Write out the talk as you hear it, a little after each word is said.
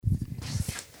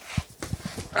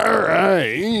All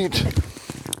right.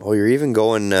 Oh, you're even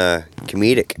going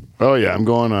comedic. Oh yeah, I'm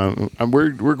going on.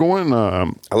 We're going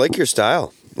I like your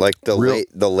style. Like the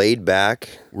laid back,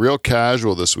 real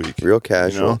casual this week. real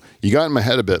casual. You got in my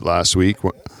head a bit last week.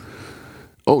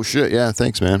 Oh shit! Yeah,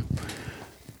 thanks, man.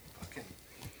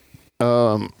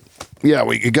 Yeah,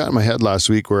 you got in my head last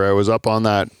week where I was up on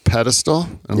that pedestal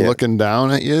and looking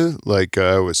down at you like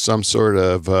it was some sort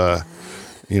of,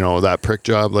 that prick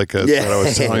job that I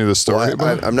was telling you the story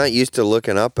about. I'm not used to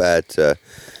looking up at.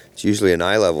 It's usually an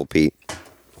eye level, Pete.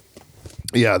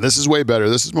 Yeah, this is way better.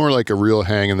 This is more like a real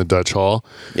hang in the Dutch Hall.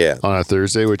 Yeah. On a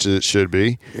Thursday, which it should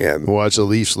be. Yeah. Watch the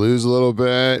Leafs lose a little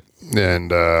bit,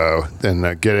 and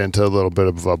then get into a little bit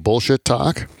of a bullshit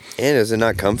talk. And is it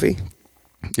not comfy?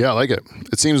 Yeah, I like it.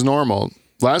 It seems normal.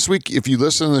 Last week, if you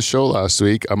listen to the show last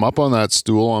week, I'm up on that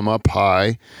stool. I'm up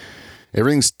high.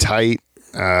 Everything's tight.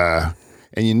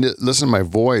 And you listen to my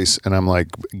voice, and I'm like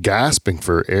gasping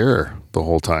for air the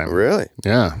whole time. Really?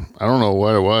 Yeah. I don't know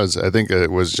what it was. I think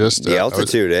it was just... The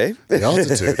altitude, eh? The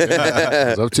altitude. Yeah. I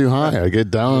was up too high. I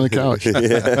get down on the couch.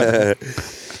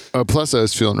 Plus, I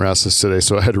was feeling restless today,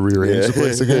 so I had to rearrange the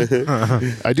place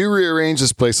again. I do rearrange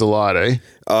this place a lot, eh?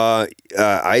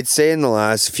 I'd say in the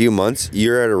last few months,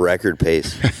 you're at a record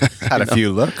pace. Had a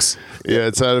few looks. Yeah,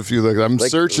 it's had a few looks. I'm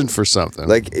searching for something.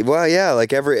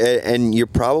 And you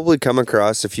probably come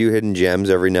across a few hidden gems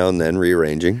every now and then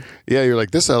rearranging. Yeah, you're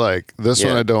like, this I like. This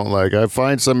one I don't like. I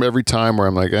find some every time where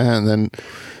I'm like, and then...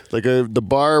 the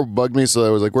bar bugged me, so I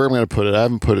was like, where am I going to put it? I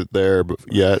haven't put it there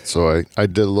yet, so I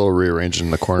did a little rearranging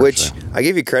in the corner. Which, I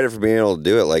give you credit for being able to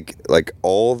do it. Like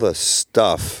all the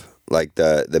stuff, like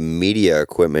the media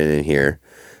equipment in here,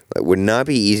 would not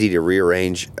be easy to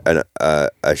rearrange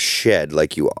a shed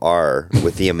like you are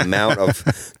with the amount of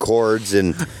cords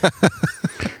and...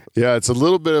 Yeah, it's a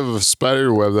little bit of a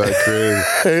spider web that I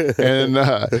created, and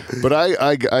but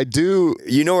I do.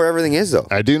 You know where everything is, though.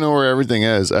 I do know where everything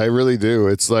is. I really do.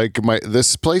 It's like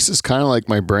this place is kind of like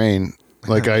my brain.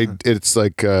 Like it's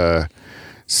like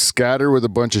scattered with a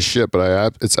bunch of shit,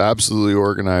 but it's absolutely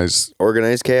organized.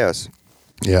 Organized chaos.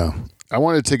 Yeah, I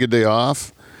wanted to take a day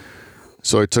off,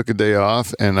 so I took a day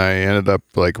off, and I ended up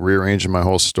like rearranging my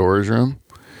whole storage room.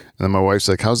 And then my wife's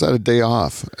like, "How's that a day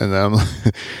off?" And then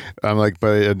I'm like,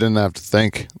 "But I didn't have to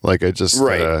think. Like I just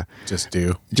just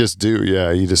do.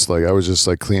 Yeah, you just I was just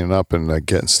like cleaning up and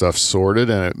getting stuff sorted,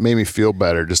 and it made me feel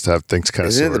better just to have things kind of.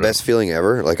 Isn't it the best feeling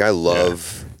ever? Like I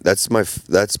love that's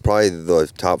probably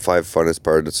the top 5 funnest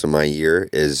parts of my year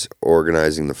is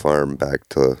organizing the farm back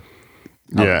to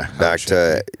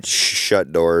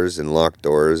shut doors and locked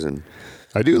doors, and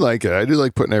I do like it. I do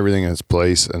like putting everything in its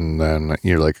place, and then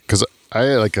you're like because.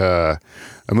 I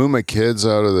moved my kids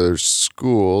out of their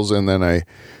schools, and then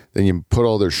you put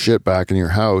all their shit back in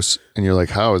your house, and you're like,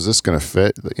 how is this going to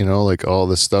fit? Like all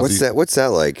this stuff. What's that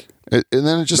like? And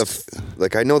then it just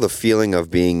I know the feeling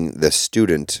of being the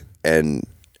student and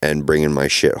bringing my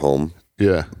shit home.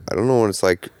 Yeah, I don't know what it's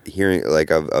like hearing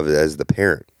of it as the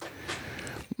parent.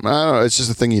 I don't know. It's just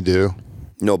a thing you do.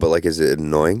 No, but is it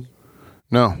annoying?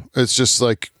 No, it's just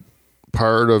like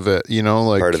part of it.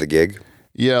 Part of the gig.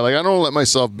 Yeah, I don't let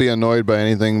myself be annoyed by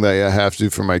anything that I have to do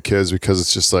for my kids because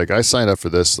it's just I signed up for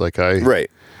this.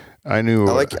 I knew.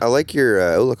 I like your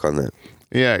outlook on that.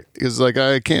 Yeah, because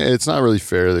I can't. It's not really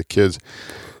fair to the kids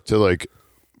to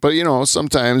but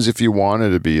sometimes if you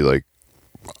wanted to be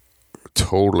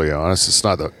totally honest, it's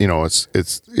not that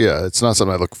it's not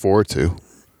something I look forward to.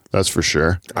 That's for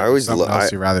sure. I always something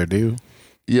else you rather do.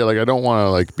 Yeah, I don't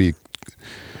want to be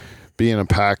being a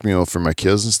pack mule for my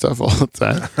kids and stuff all the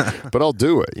time, but I'll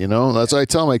do it. That's what I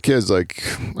tell my kids. I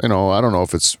don't know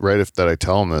if it's right that I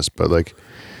tell them this, but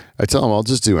I tell them I'll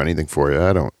just do anything for you.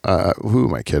 I don't. Who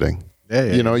am I kidding?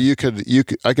 Yeah. You could.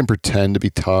 I can pretend to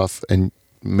be tough and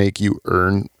make you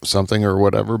earn something or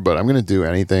whatever, but I'm going to do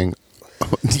anything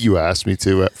you ask me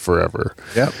to forever.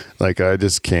 Yep. I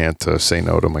just can't say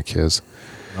no to my kids.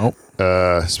 Nope.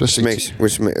 Especially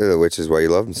which is why you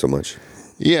love them so much.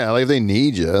 Yeah, if they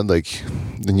need you,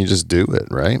 then you just do it,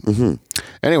 right? Mm-hmm.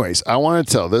 Anyways, I want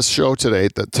to tell this show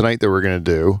tonight that we're going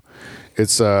to do.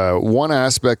 It's one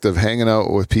aspect of hanging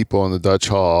out with people in the Dutch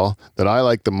Hall that I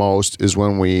like the most is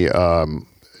when we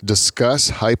discuss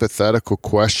hypothetical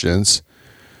questions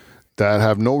that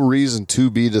have no reason to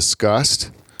be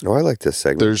discussed. Oh, I like this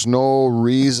segment. There's no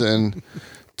reason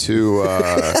to...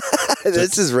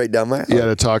 this is right down my alley. Yeah,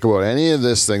 to talk about any of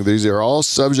this thing. These are all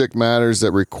subject matters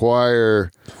that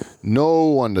require no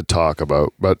one to talk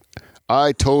about, but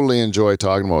I totally enjoy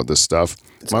talking about this stuff.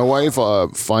 My wife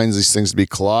finds these things to be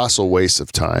colossal waste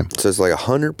of time. So it's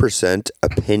 100%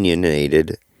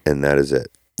 opinionated, and that is it.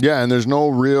 Yeah, and there's no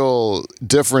real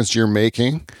difference you're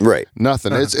making. Right.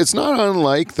 Nothing. It's not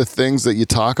unlike the things that you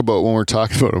talk about when we're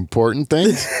talking about important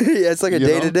things. Yeah, it's like a You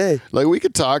day know? to day. Like we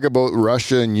could talk about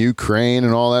Russia and Ukraine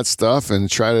and all that stuff and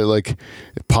try to like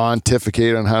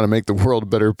pontificate on how to make the world a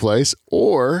better place,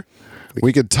 or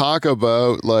we could talk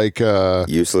about like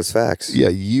Useless facts. yeah,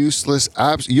 useless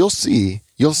apps. You'll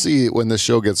see when this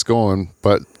show gets going,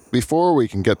 but before we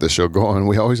can get the show going,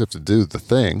 we always have to do the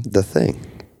thing. The thing.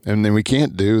 And then we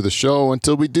can't do the show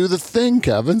until we do the thing,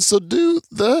 Kevin. So do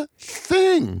the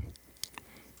thing.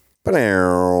 Ba-dow.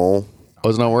 Oh,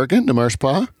 it's not working? The marsh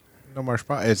paw? No more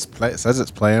spot. It says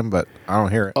it's playing, but I don't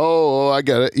hear it. Oh, I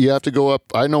get it. You have to go up.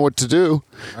 I know what to do.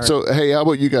 All So, hey, how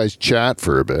about you guys chat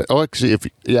for a bit? Oh, actually,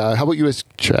 how about you guys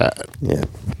chat? Yeah.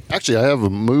 Actually, I have a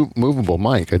movable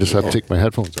mic. I just have to take my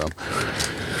headphones off.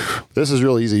 This is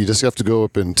real easy. You just have to go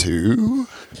up into...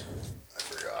 I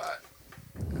forgot.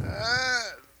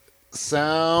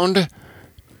 Sound.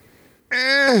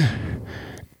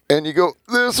 And you go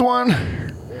this one.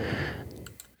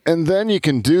 And then you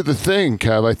can do the thing,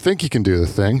 Kev. I think you can do the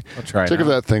thing. I'll try it Check if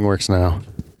now. that thing works now.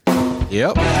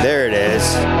 Yep. There it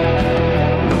is.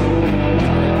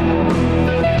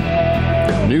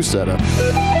 New setup.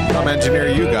 Some engineer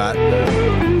you got.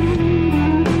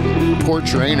 Poor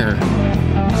trainer.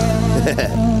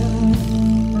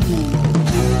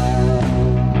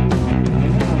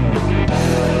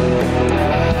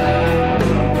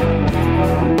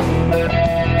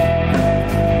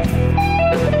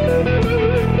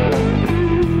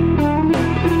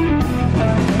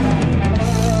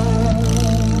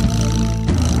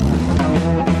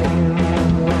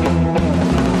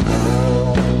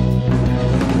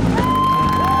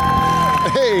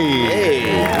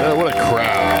 Hey. What a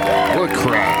crowd. What a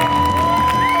crowd.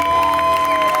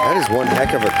 That is one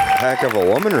heck of a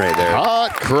woman right there.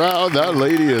 Hot crowd. That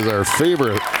lady is our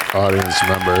favorite audience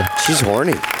member. She's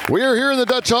horny. We are here in the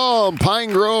Dutch Hall in Pine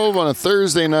Grove on a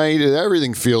Thursday night.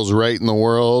 Everything feels right in the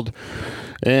world.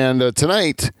 And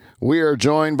tonight, we are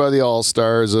joined by the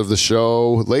all-stars of the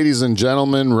show. Ladies and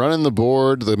gentlemen, running the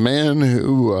board, the man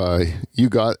who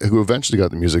who eventually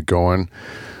got the music going,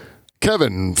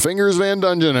 Kevin Fingers Van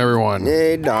Dungeon, everyone.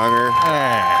 Hey, donger.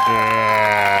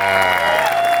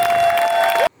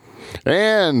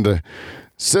 And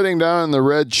sitting down in the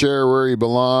red chair where he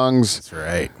belongs, That's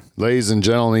right. ladies and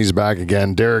gentlemen, he's back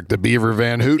again. Derek the Beaver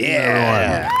Van Houten,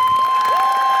 everyone.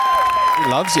 He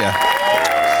loves you.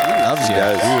 He loves you.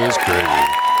 does. He is crazy.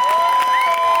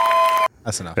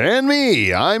 That's enough. And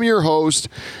me, I'm your host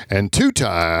and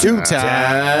two-time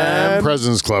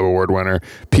President's Club Award winner,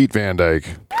 Pete Van Dyke.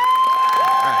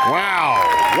 Wow.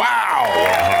 Wow. What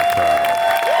a hot crowd.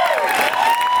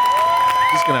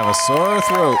 He's going to have a sore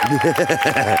throat.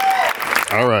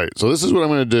 All right. So this is what I'm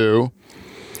going to do.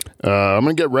 I'm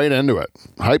going to get right into it.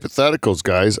 Hypotheticals,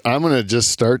 guys. I'm going to just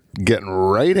start getting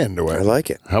right into it. I like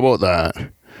it. How about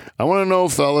that? I want to know,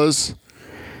 fellas,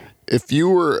 if you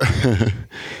were,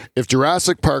 if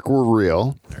Jurassic Park were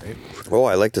real, Oh,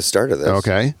 I like the start of this.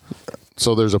 okay,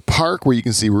 so there's a park where you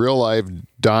can see real live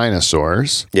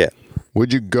dinosaurs. Yeah.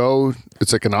 Would you go?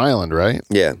 It's like an island, right?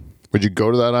 Yeah. Would you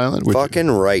go to that island? Would you- Fucking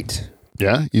right.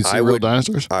 yeah, you'd see I real would-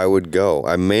 dinosaurs. I would go.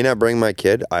 I may not bring my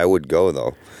kid. I would go,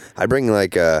 though. I'd bring,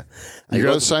 like, You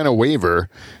got to sign a waiver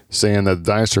saying that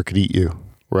the dinosaur could eat you,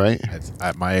 right?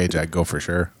 At my age, I'd go for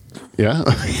sure. Yeah.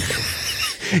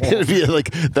 It'd be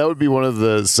like that would be one of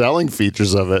the selling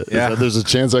features of it. is Yeah. that there's a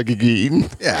chance I could get eaten.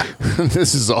 Yeah.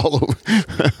 This is all over.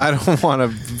 I don't want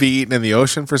to be eaten in the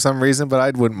ocean for some reason, but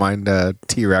I wouldn't mind a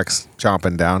T-Rex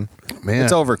chomping down. Man.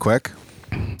 It's over quick.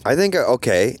 I think,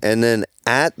 okay. And then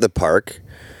at the park,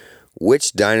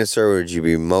 which dinosaur would you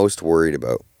be most worried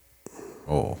about?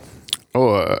 Oh.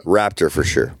 Oh, Raptor for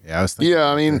sure. Yeah, I was thinking. yeah.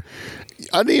 I mean,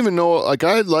 I didn't even know. Like,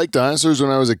 I liked dinosaurs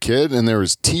when I was a kid, and there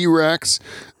was T-Rex,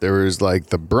 there was like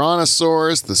the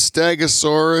Brontosaurus, the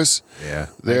Stegosaurus. Yeah.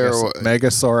 There,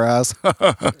 Megasaurus.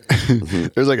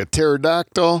 there's like a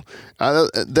pterodactyl.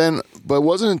 But it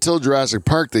wasn't until Jurassic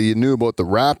Park that you knew about the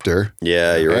raptor.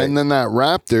 Yeah, you're right. And then that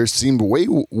raptor seemed way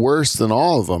worse than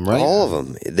all of them, right? All of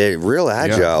them. They're real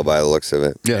agile by the looks of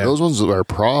it. Yeah, those ones are a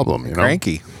problem, you know.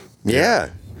 Cranky. Yeah.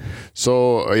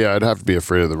 So yeah, I'd have to be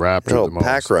afraid of the raptor the Little most.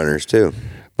 pack runners, too.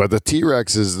 But the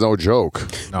T-Rex is no joke.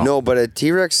 No. No, but a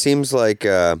T-Rex seems like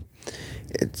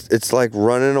it's like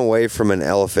running away from an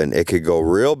elephant. It could go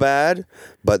real bad,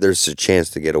 but there's a chance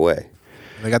to get away.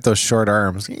 They got those short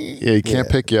arms. Yeah, he can't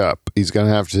pick you up. He's gonna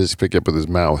have to just pick you up with his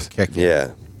mouth. Kick you.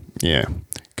 Yeah. Yeah,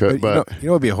 But but you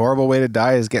know what would be a horrible way to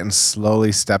die is getting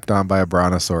slowly stepped on by a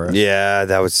brontosaurus. Yeah,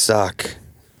 that would suck.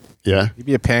 Yeah. You'd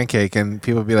be a pancake, and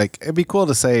people would be like, it'd be cool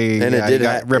to say And it you did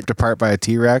got ha- ripped apart by a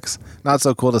T-Rex. Not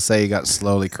so cool to say you got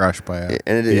slowly crushed by a...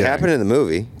 And it Yeah. happened in the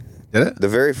movie. Did it? The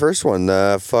very first one,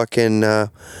 the fucking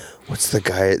what's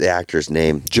the actor's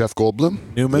name? Jeff Goldblum?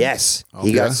 Newman? Yes, he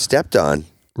Okay. got stepped on.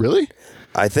 Really?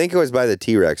 I think it was by the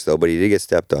T-Rex though, but he did get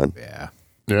stepped on. Yeah.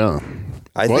 Yeah.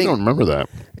 I I think don't remember that.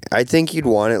 I think you'd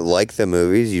want it like the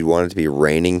movies. You'd want it to be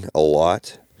raining a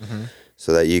lot,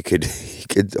 so that you could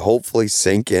hopefully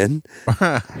sink in.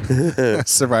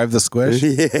 Survive the squish?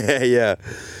 Yeah, yeah.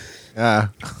 Yeah.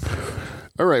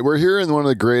 All right, we're here in one of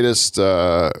the greatest,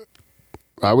 I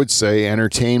would say,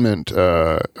 entertainment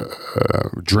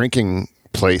drinking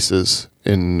places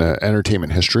in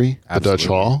entertainment history, the Dutch Absolutely.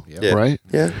 Hall, Yep. right?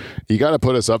 Yeah. You got to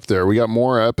put us up there. We got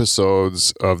more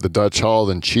episodes of the Dutch Hall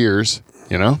than Cheers,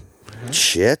 you know?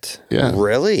 Shit. Yeah.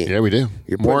 Really? Yeah, we do.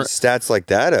 You're putting stats like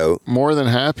that out. More than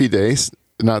Happy Days.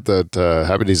 Not that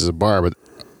Happy Days is a bar,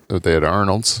 but they had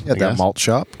Arnold's. Yeah, I that guess. malt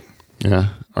shop. Yeah,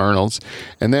 Arnold's.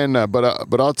 And then,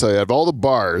 but I'll tell you, of all the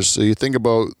bars, so you think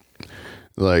about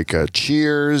like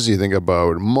Cheers, you think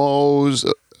about Moe's,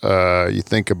 you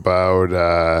think about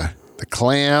the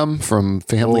Clam from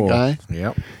Family Guy.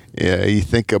 Yep. Yeah, you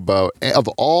think about, of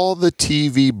all the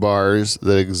TV bars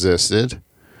that existed,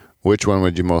 which one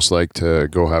would you most like to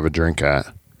go have a drink at?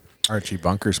 Archie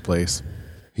Bunker's place.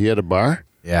 He had a bar?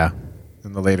 Yeah.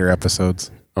 In the later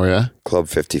episodes. Oh, yeah? Club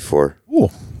 54. Ooh,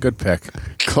 good pick.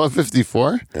 Club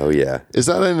 54? Oh yeah. Is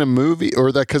that in a movie,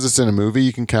 or that because it's in a movie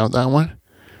you can count that one?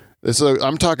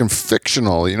 I'm talking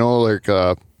fictional, you know, like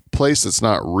a place that's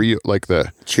not real, like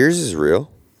the Cheers is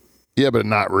real. yeah, but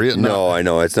not real. No, I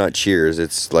know it's not Cheers.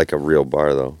 It's like a real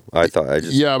bar though.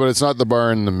 Yeah, but it's not the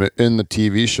bar in the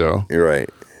TV show, You're right.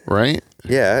 right?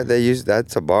 Yeah,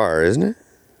 that's a bar, isn't it?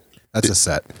 That's a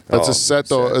set. That's Oh, a set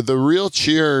though. set. The real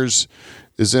Cheers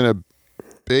is in a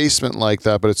basement like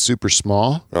that, but it's super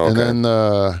small. Oh, and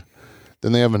okay.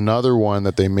 then they have another one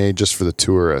that they made just for the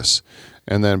tourists,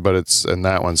 and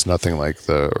that one's nothing like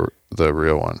the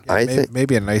real one. I think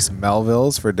Maybe a nice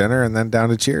Melville's for dinner and then down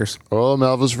to Cheers. Oh,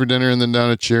 Melville's for dinner and then down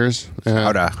to Cheers. Yeah.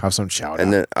 Chowder. Have some chowder.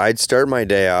 And then I'd start my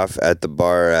day off at the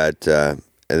bar at, and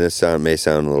this may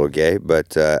sound a little gay,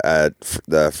 but at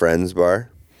the Friends bar.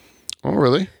 Oh,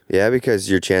 really? Yeah, because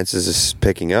your chances is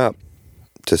picking up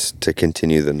to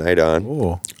continue the night on.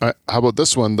 Ooh. How about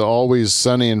this one? The Always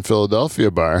Sunny in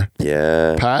Philadelphia bar,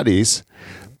 Yeah. Patty's,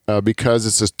 because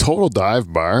it's a total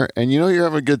dive bar, and you know you're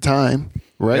having a good time,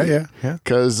 right? Yeah.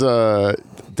 Because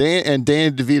Dan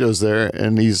DeVito's there,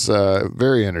 and he's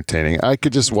very entertaining. I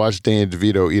could just watch Dan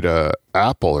DeVito eat a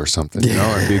apple or something, you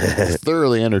know, and be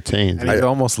thoroughly entertained. And he's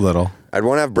almost little. I'd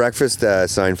want to have breakfast at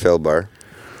Seinfeld bar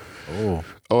Ooh.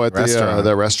 Oh, at Restaurant.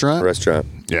 the restaurant? restaurant.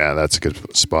 Yeah, that's a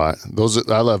good spot.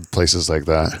 I love places like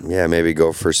that. Yeah, maybe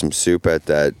go for some soup at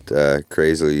that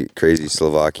crazy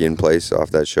Slovakian place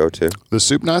off that show too. The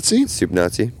Soup Nazi? Soup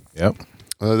Nazi. Yep.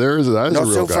 That is No a real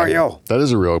soup for guy. you. That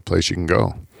is a real place you can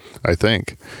go. I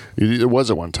think it was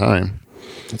at one time.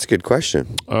 That's a good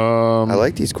question. I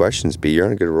like these questions, B. You're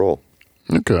on a good roll.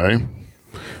 Okay.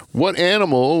 What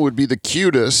animal would be the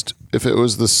cutest if it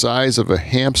was the size of a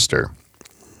hamster?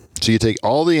 So you take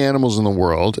all the animals in the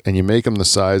world and you make them the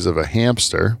size of a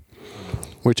hamster.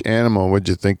 Which animal would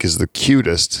you think is the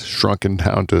cutest, shrunken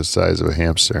down to the size of a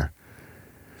hamster?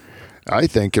 I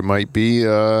think it might be.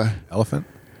 Elephant.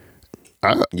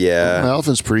 An Yeah.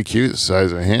 elephant's pretty cute, the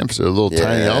size of a hamster. A little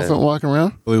tiny Yeah. elephant walking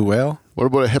around. Blue whale. What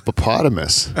about a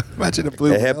hippopotamus? Imagine a blue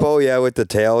A whale. hippo, yeah, with the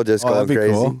tail just going that'd be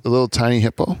crazy. cool. A little tiny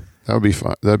hippo. That would be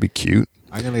fun. That'd be cute.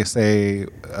 I'm going to say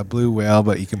a blue whale,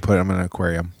 but you can put them in an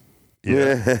aquarium.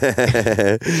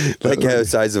 Like the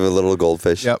size of a little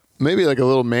goldfish. Yep. Maybe like a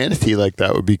little manatee like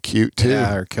that would be cute too.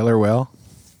 Yeah, or killer whale.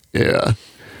 Yeah.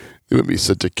 It would be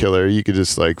such a killer. You could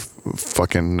just like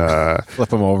fucking Flip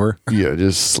them over.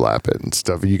 just slap it and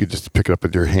stuff. You could just pick it up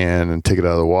with your hand and take it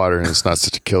out of the water, and it's not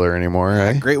such a killer anymore,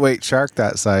 right? Great white shark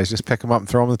that size. Just pick them up and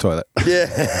throw them in the toilet.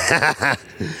 Yeah.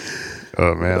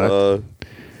 Oh man!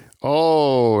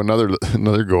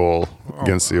 Another goal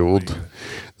against the old.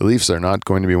 The Leafs are not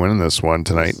going to be winning this one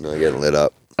tonight. Not getting lit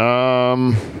up.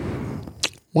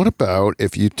 What about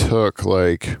if you took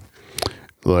like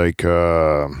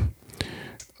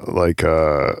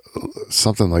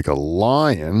something like a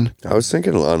lion, I was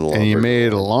thinking on and you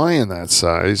made a lion that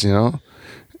size, you know?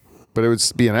 But it would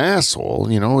be an asshole,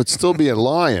 you know? It'd still be a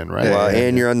lion, right? Well,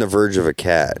 and you're on the verge of a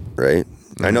cat, right?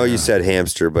 I know you said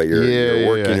hamster, but you're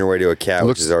working your way to a cat,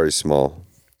 which is already small.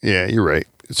 Yeah, you're right.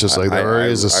 It's just like there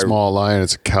already is a small lion.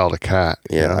 It's a called a cat.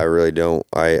 Yeah, you know? I really don't.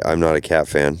 I'm not a cat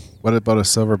fan. What about a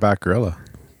silverback gorilla?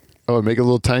 Oh, make a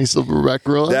little tiny silverback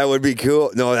gorilla? That would be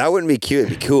cool. No, that wouldn't be cute.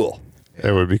 It'd be cool.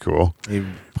 That would be cool. He'd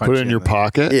punch Put it in your the-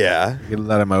 pocket. Yeah. You could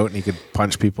let him out, and he could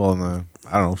punch people in the.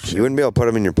 I don't know. Shit. You wouldn't be able to put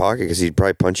them in your pocket because he'd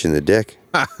probably punch you in the dick.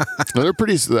 No, they're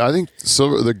pretty. I think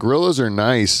silver. The gorillas are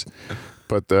nice,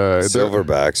 but the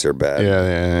Silverbacks are bad.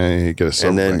 Yeah, you get a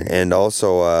silverback. And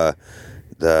also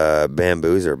the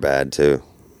bamboos are bad too.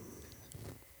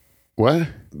 What?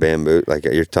 Bamboo, like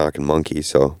you're talking monkey,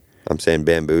 so I'm saying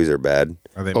bamboos are bad.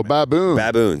 Are they Oh, baboon.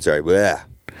 Baboons, sorry. Bleh.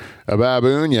 A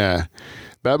baboon, yeah.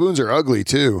 Baboons are ugly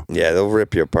too, Yeah, they'll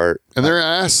rip you apart. and their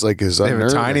ass like is They have a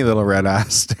unnerving. tiny little red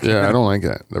ass. Yeah, I don't like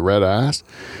that. The red ass,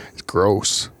 it's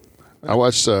gross. I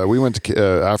watched. We went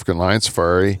to African lion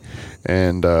safari,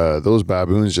 and those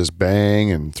baboons just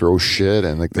bang and throw shit,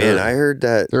 and like Man, I heard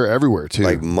that they're everywhere too.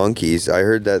 like monkeys. I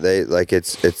heard that they like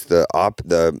it's the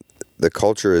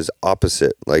culture is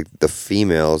opposite. Like the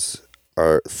females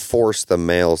are force the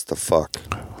males to fuck.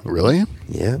 Really?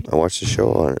 Yeah, I watched a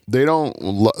show on it. They don't.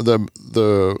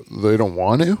 They don't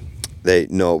want to. They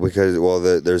no because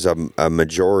there's a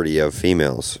majority of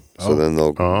females, so then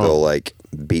they'll like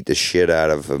beat the shit out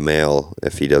of a male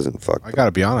if he doesn't fuck. I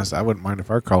gotta be honest. I wouldn't mind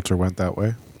if our culture went that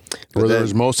way. Where then-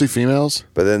 there's mostly females.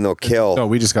 But then they'll kill. No,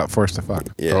 we just got forced to fuck.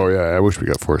 Yeah. Oh yeah, I wish we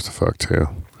got forced to fuck too.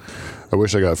 I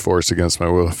wish I got forced against my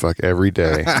will to fuck every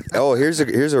day. Oh, here's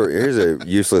a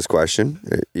useless question.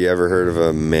 You ever heard of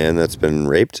a man that's been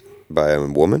raped by a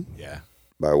woman? Yeah.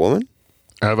 By a woman?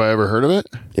 Have I ever heard of it?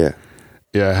 Yeah.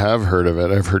 Yeah, I have heard of it.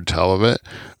 I've heard tell of it.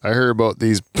 I heard about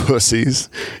these pussies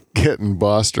getting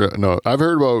bossed. No, I've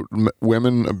heard about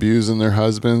women abusing their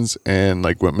husbands and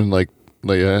like women like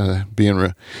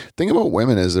being. Thing about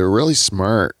women is they're really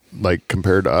smart, like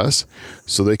compared to us,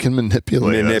 so they can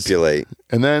manipulate. Us.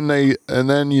 And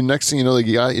then you next thing you know, like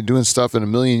you're doing stuff in a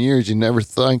million years you never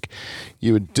think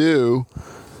you would do.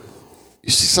 You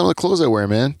see some of the clothes I wear,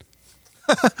 man.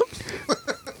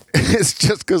 It's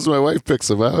just because my wife picks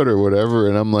them out or whatever,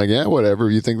 and I'm like, yeah, whatever.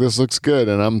 You think this looks good,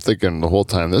 and I'm thinking the whole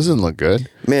time this doesn't look good.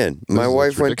 Man, my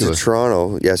wife went to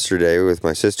Toronto yesterday with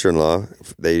my sister-in-law.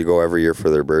 They go every year for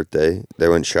their birthday. They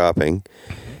went shopping,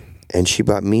 and she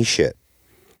bought me shit.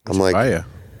 I'm like, a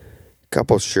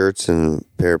couple shirts and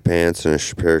a pair of pants and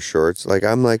a pair of shorts. Like,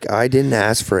 I'm like, I didn't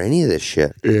ask for any of this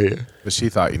shit. Yeah. But she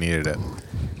thought you needed it.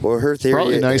 Well, her theory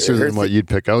Probably nicer than what you'd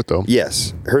pick out, though.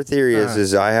 Yes, her theory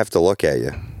is I have to look at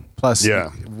you. Plus, Yeah.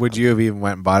 would you have even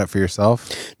went and bought it for yourself?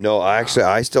 No, I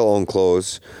still own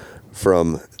clothes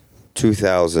from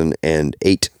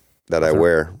 2008 that I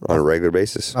wear on a regular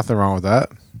basis. Nothing wrong with that.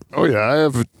 Oh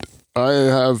yeah, I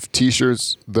have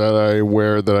T-shirts that I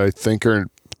wear that I think are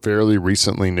fairly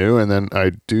recently new, and then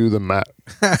I do the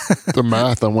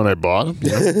math on when I bought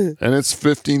them, and it's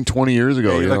 15, 20 years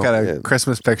ago. You look know? at a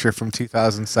Christmas picture from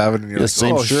 2007, and you're Yeah, like,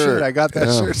 same "Oh shirt. shit, I got that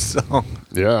Yeah. shirt." So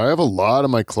Yeah, I have a lot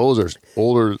of my clothes are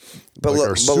older, But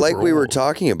are but like super we were old.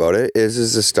 talking about it,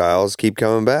 is the styles keep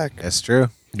coming back. it's true.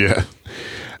 Yeah,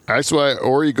 that's why.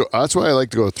 Or you go. That's why I like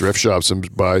to go to thrift shops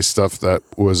and buy stuff that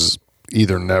was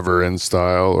either never in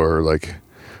style or like.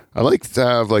 I like to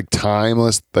have like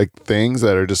timeless like things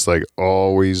that are just like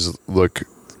always look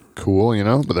cool, you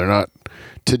know, but they're not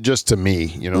to me,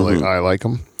 you know, like I like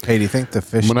them. Hey, do you think the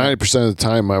fish? 90% of the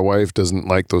time, my wife doesn't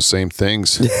like those same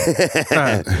things.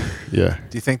 Yeah.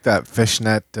 Do you think that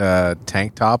fishnet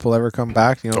tank top will ever come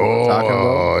back? You know what I'm talking about?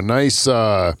 Oh,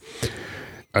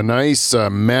 a nice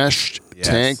mesh Yes.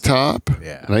 tank top.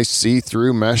 Yeah. Nice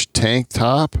see-through mesh tank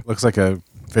top. Looks like a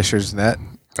fisher's net.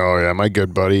 Oh yeah, my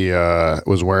good buddy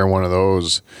was wearing one of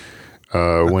those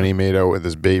when he made out with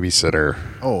his babysitter.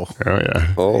 Oh, Oh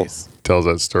yeah. Oh, nice. Tells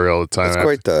that story all the time. that's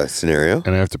quite the scenario.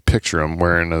 And I have to picture him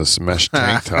wearing this mesh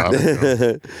tank top.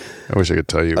 I wish I could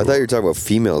tell you. I thought you were talking about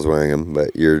females wearing them,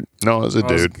 but you're No, it was a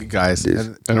dude. Good guys.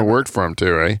 Dude. And it worked for him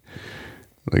too, right?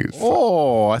 Like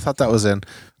Oh, I thought that was in.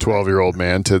 12-year-old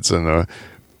man tits in a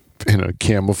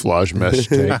camouflage mesh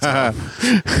tank top.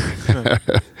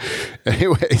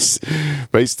 Anyways,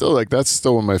 but he's still like, that's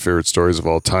still one of my favorite stories of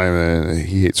all time, and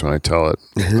he hates when I tell it.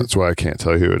 That's why I can't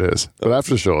tell you who it is. But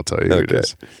after the show, I'll tell you who it Okay.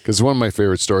 is. Because it's one of my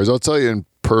favorite stories. I'll tell you in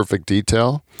perfect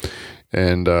detail,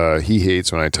 and he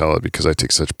hates when I tell it because I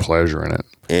take such pleasure in it.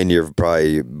 and you're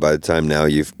probably by the time now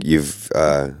you've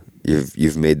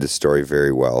made the story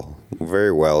very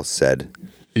well said.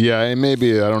 Yeah, and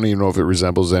maybe I don't even know if it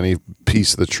resembles any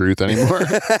piece of the truth anymore.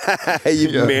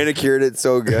 You've manicured it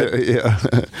so good. Yeah,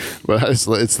 but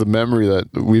it's the memory that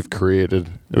we've created,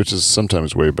 which is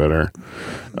sometimes way better.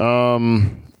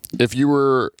 If you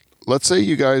were, let's say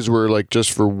you guys were like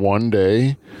just for one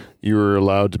day, you were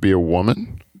allowed to be a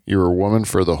woman. You were a woman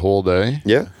for the whole day.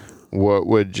 Yeah. How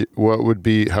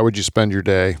would you spend your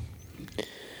day?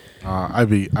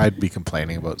 I'd be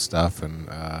complaining about stuff and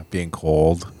being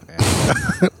cold. And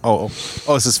Oh,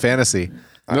 this is fantasy.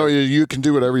 No, you can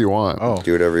do whatever you want. Oh,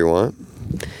 Do whatever you want.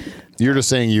 You're just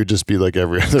saying you'd just be like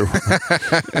every other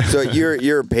one. So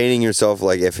you're painting yourself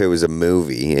like if it was a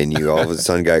movie, and you all of a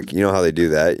sudden got, you know how they do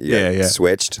that? You got Yeah.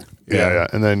 switched. Yeah.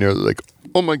 And then you're like,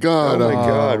 oh my God. Oh my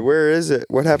God, where is it?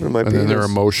 What happened to my And penis? then they're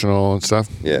emotional and stuff.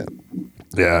 Yeah.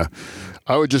 Yeah.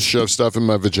 I would just shove stuff in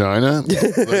my vagina.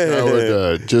 Like I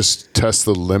would just test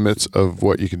the limits of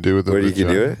what you can do with the What, you vagina.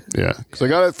 can do it? Yeah. Because I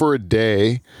got it for a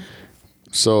day.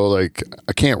 So, like,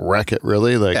 I can't wreck it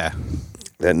really. Like, yeah.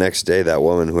 That next day, that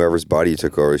woman, whoever's body you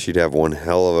took over, she'd have one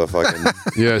hell of a fucking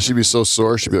yeah, she'd be so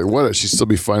sore. She'd be like, what? She'd still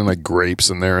be finding like grapes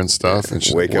in there and stuff. And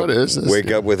she's wake like, up. what is this?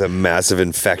 Wake up with a massive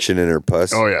infection in her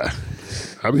puss. Oh, yeah.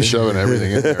 I'd be shoving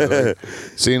everything in there. Like,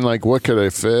 seeing like, what could I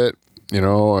fit,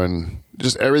 and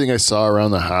just everything I saw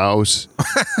around the house.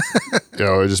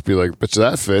 It'd just be like, bitch,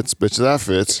 that fits. Bitch, that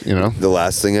fits, The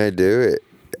last thing I do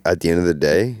at the end of the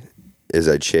day is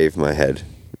I'd shave my head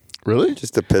Really?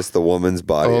 just to piss the woman's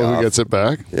body Oh, off. who gets it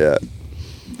back? Yeah.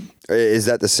 Is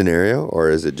that the scenario, or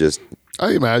is it just?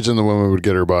 I imagine the woman would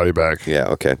get her body back. Yeah.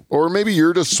 Okay. Or maybe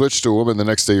you're just switched to a woman the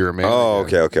next day you're a man. Oh,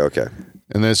 again. okay.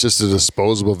 And then it's just a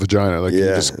disposable vagina. Like you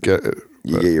Yeah. just get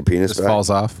You get your penis Just back? falls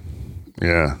off.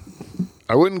 Yeah.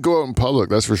 I wouldn't go out in public,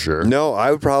 that's for sure. No,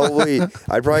 I'd probably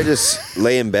just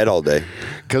lay in bed all day.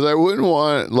 Because I wouldn't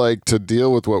want like to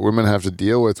deal with what women have to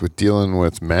deal with dealing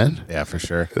with men. Yeah, for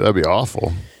sure. That'd be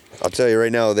awful. I'll tell you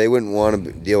right now, they wouldn't want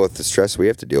to deal with the stress we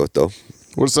have to deal with, though.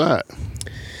 What's that?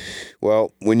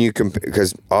 Well, when you compare,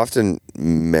 because often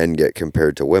men get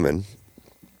compared to women,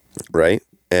 right?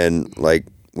 And like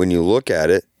when you look at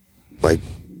it, like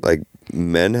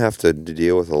men have to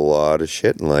deal with a lot of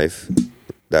shit in life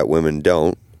that women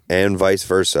don't, and vice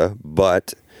versa.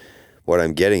 But what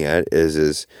I'm getting at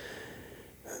is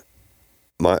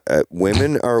my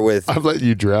women are with. I'm letting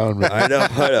you drown, man. I know.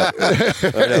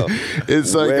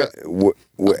 It's like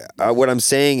What I'm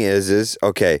saying is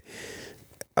okay.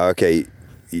 I think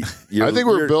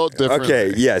we're built differently.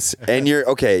 Okay, yes, and your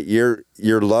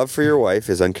love for your wife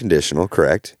is unconditional,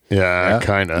 correct? yeah,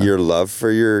 kind of. Your love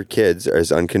for your kids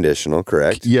is unconditional,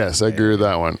 correct? Yes, I agree with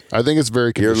that one. I think it's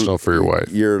very conditional for your wife.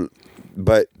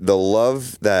 But the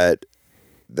love that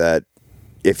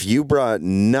if you brought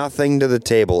nothing to the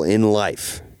table in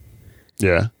life,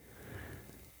 Yeah.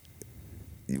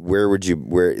 where would your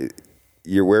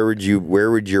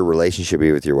relationship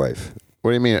be with your wife? What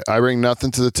do you mean? I bring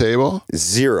nothing to the table?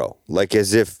 Zero. Like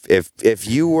as if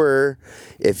you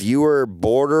were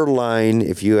borderline,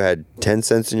 if you had 10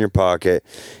 cents in your pocket,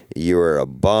 you were a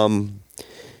bum.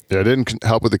 Yeah, I didn't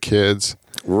help with the kids.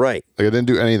 Right. Like I didn't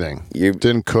do anything. You-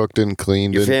 didn't cook, didn't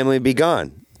clean. Your Didn't, family would be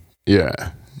gone.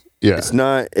 yeah. Yeah. It's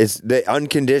the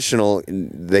unconditional.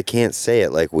 They can't say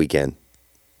it like we can.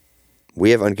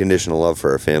 We have unconditional love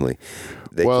for our family.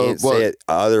 They can't say it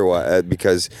otherwise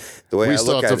because the way we I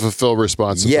still look have at to fulfill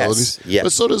responsibilities. Yes.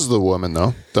 But so does the woman,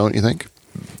 though, don't you think?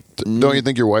 Don't you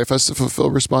think your wife has to fulfill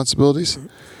responsibilities?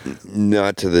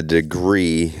 not to the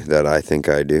degree that I think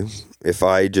I do. If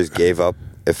I just gave up,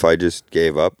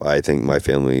 I think my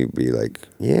family would be like,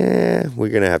 yeah, we're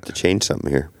going to have to change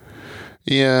something here.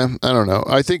 Yeah, I don't know.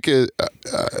 I think it's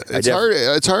hard.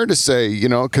 It's hard to say,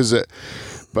 because like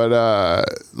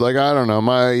I don't know.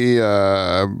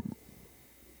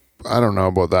 I don't know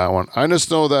about that one. I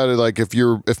just know that like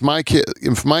if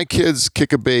my kids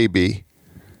kick a baby,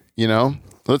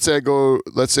 let's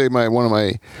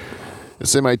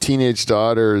say my teenage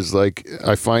daughter is like,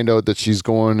 I find out that she's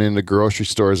going into grocery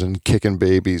stores and kicking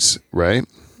babies, right?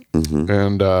 Mm-hmm.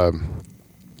 And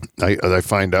I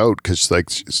find out because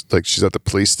she's at the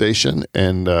police station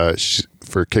and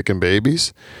for kicking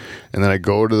babies, and then I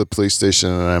go to the police station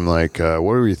and I'm like, what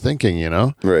were you thinking,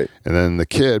 Right. And then the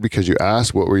kid, because you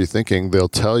ask what were you thinking, they'll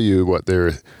tell you what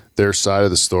their side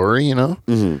of the story,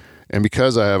 Mm-hmm. And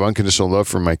because I have unconditional love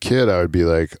for my kid, I would be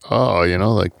like, oh,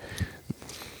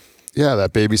 yeah,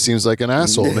 that baby seems like an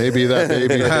asshole. Maybe that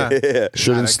baby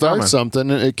shouldn't start something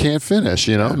and it can't finish,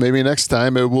 Maybe next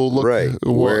time it will look Right.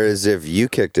 Whereas if you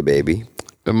kicked a baby,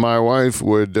 my wife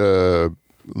would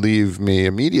leave me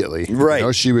immediately.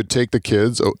 Right. She would take the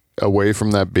kids away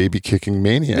from that baby kicking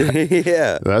maniac.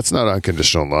 yeah. That's not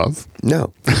unconditional love.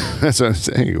 No. That's what I'm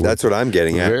saying. That's what I'm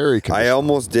getting at. Very I conditional.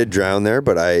 almost did drown there,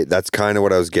 but that's kind of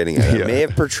what I was getting at. Yeah. I may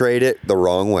have portrayed it the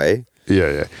wrong way.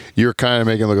 Yeah. You're kind of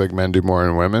making it look like men do more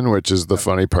than women, which is the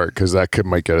funny part because that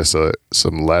might get us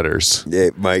some letters. Yeah,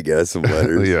 it might get us some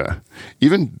letters. Yeah.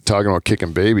 Even talking about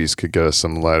kicking babies could get us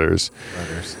some letters.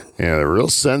 Yeah, they're real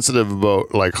sensitive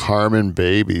about like harming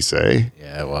babies, eh?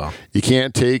 Yeah, well. You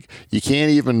can't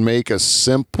even make a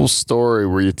simple story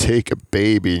where you take a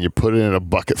baby and you put it in a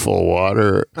bucket full of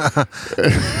water.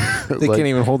 They can't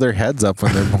even hold their heads up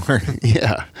when they're born.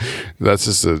 Yeah. That's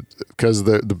just because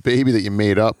the baby that you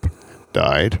made up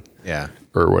died. Yeah.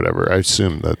 Or whatever. I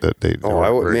assume that they.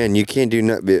 Man, you can't do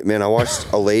nothing. Man, I watched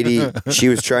a lady. She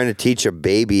was trying to teach a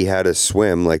baby how to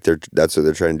swim. Like that's what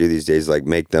they're trying to do these days. Like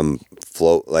make them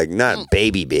float. Like not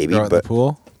baby, Throw it in but the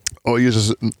pool. Oh, you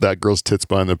just that girl's tits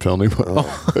behind the penalty.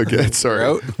 Okay, sorry. They're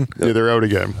out? Yeah, they're out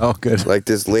again. Oh, good. like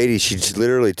this lady, she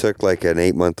literally took like an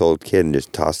 8-month-old kid and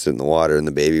just tossed it in the water, and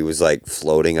the baby was like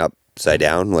floating upside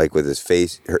down, like with his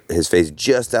face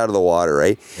just out of the water,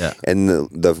 right? Yeah. And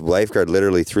the lifeguard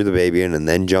literally threw the baby in and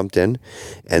then jumped in,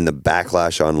 and the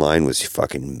backlash online was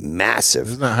fucking massive.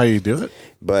 Isn't that how you do it?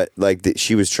 But like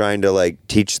she was trying to like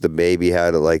teach the baby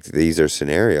how to like these are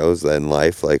scenarios in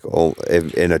life, like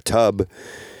if, in a tub,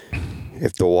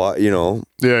 if the water,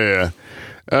 Yeah.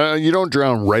 You don't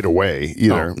drown right away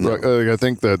either. No. Like, I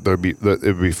think that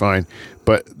it'd be fine,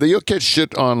 but you'll catch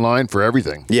shit online for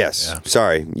everything. Yes. Yeah.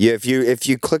 Sorry. Yeah. If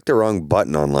you click the wrong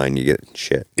button online, you get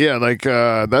shit. Yeah, like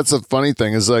that's a funny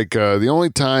thing. Is like the only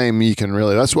time you can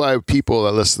really. That's why people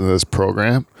that listen to this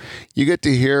program, you get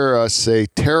to hear us say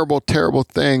terrible, terrible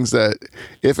things that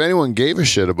if anyone gave a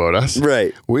shit about us,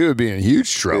 Right. we would be in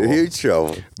huge trouble. Huge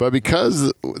trouble. But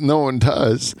because no one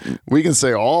does, we can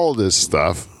say all this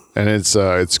stuff, and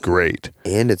it's great.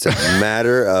 And it's a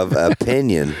matter of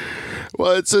opinion.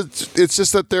 Well, it's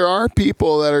just that there are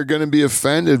people that are going to be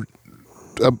offended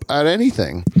at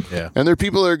anything. Yeah. And there are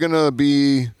people that are going to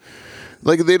be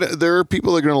like there are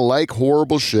people that are going to like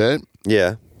horrible shit,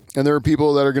 Yeah. and there are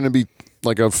people that are going to be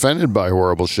like offended by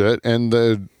horrible shit, and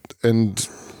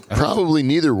probably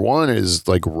neither one is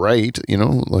like right,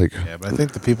 like Yeah, but I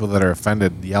think the people that are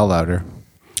offended yell louder.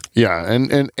 yeah,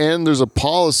 and there's a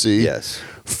policy Yes.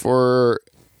 for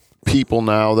people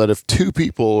now that if two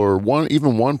people or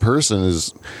even one person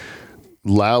is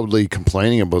loudly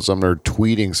complaining about something or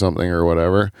tweeting something or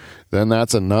whatever, then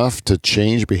that's enough to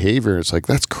change behavior. It's like,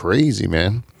 that's crazy,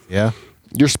 man. Yeah.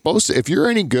 You're supposed to, if you're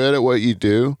any good at what you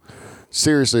do,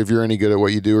 seriously, if you're any good at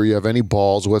what you do or you have any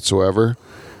balls whatsoever,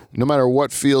 no matter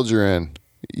what field you're in,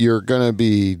 you're going to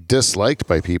be disliked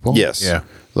by people. Yes. Yeah.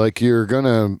 Like you're going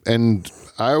to, and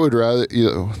I would rather,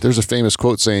 there's a famous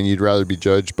quote saying you'd rather be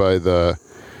judged by the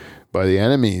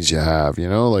enemies you have,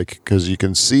 like, because you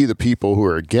can see the people who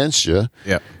are against you,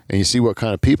 Yeah. and you see what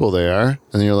kind of people they are, and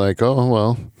then you're like, oh,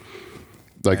 well,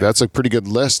 like that's a pretty good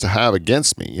list to have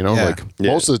against me, Yeah. like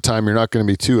most of the time you're not going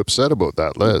to be too upset about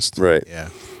that list, Right. Yeah.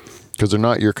 because they're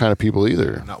not your kind of people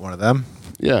either. Not one of them.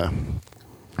 Yeah.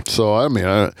 So, I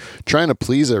mean, trying to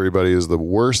please everybody is the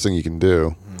worst thing you can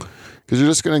do, because you're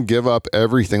just going to give up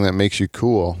everything that makes you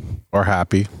cool. Or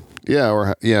happy. Yeah,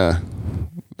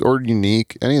 or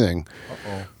unique, anything.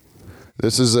 Uh-oh.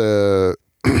 This is a...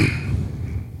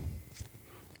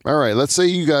 All right, let's say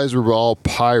you guys were all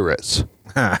pirates,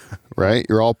 right?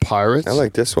 You're all pirates. I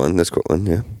like this one. This cool one.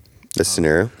 Yeah. This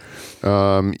scenario.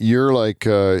 You're like,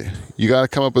 you got to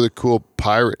come up with a cool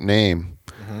pirate name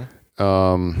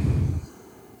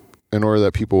in order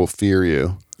that people will fear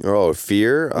you. Oh,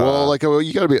 fear. Well,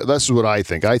 you got to be, that's what I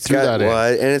think. I threw that in.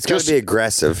 And it's got to be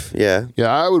aggressive. Yeah. Yeah,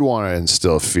 I would want to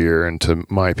instill fear into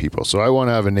my people. So I want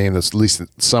to have a name that's at least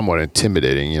somewhat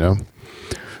intimidating,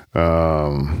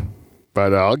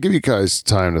 But I'll give you guys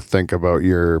time to think about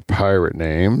your pirate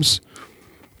names.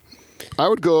 I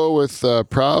would go with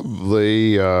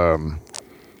probably, I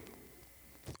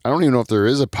don't even know if there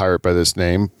is a pirate by this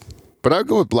name, but I'd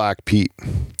go with Black Pete.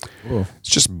 Ooh. It's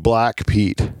just Black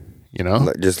Pete,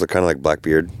 Just look kind of like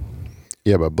Blackbeard.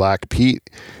 Yeah, but Black Pete.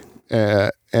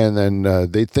 And then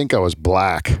they'd think I was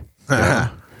black.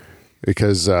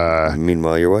 Because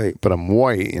Meanwhile, you're white. but I'm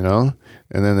white, and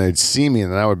then they'd see me,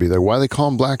 and then I would be like, "Why do they call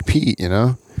him Black Pete?" You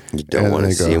don't And want they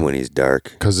to see go- him when he's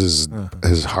dark. Because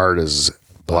his heart is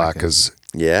black as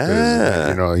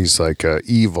Yeah. he's like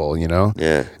evil,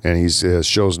 Yeah. and he's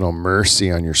shows no mercy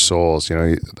on your souls.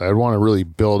 I'd want to really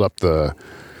build up the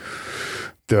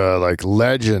like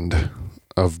legend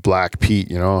of Black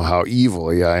Pete, how evil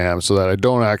I am, so that I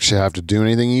don't actually have to do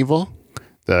anything evil.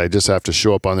 That I just have to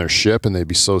show up on their ship, and they'd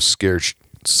be so scared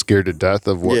to death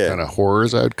of what kind of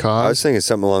horrors I'd I was cause. thinking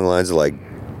something along the lines of like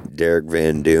Derek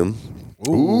Van Doom.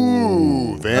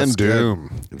 Ooh, Van that's good. Doom.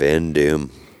 Van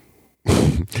Doom.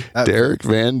 That, Derek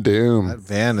Van Doom. that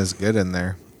van is good in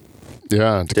there.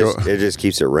 Yeah. It just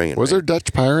keeps it ringing. Was there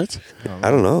Dutch pirates?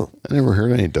 I don't know. I never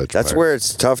heard any Dutch That's pirates. where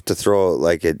it's tough to throw.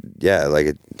 Like it. Yeah.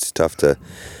 Like it's tough to.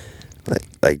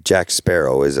 Like Jack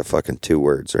Sparrow is a fucking 2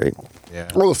 words, right? Yeah.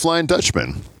 Well, the Flying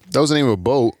Dutchman. That was the name of a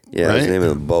boat. Yeah, right? that's the name of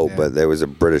the boat, but there was a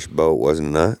British boat, wasn't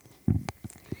it not?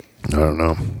 I don't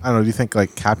know. I don't know. Do you think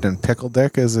like Captain Pickle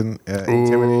Dick is intimidating?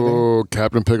 Oh,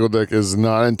 Captain Pickledick is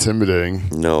not intimidating.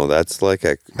 No, that's like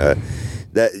a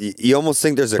that you almost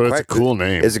think there's a. But it's a cool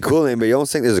name. It's a cool name, but you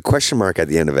almost think there's a question mark at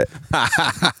the end of it.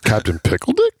 Captain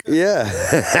Pickledick? Yeah,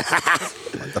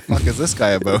 What the fuck is this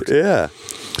guy about? yeah.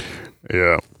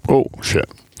 Yeah. Oh, shit.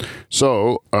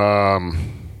 So,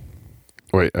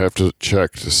 wait, I have to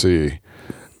check to see.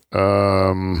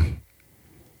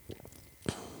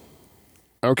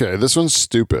 Okay, this one's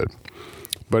stupid.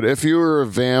 But if you were a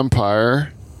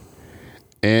vampire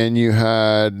and you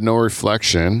had no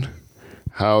reflection,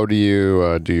 how do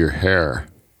you do your hair?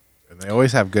 And they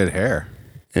always have good hair.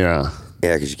 Yeah.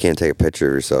 Yeah, because you can't take a picture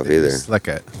of yourself either. Slick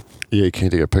it. Yeah, you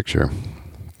can't take a picture.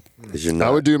 'Cause you're not,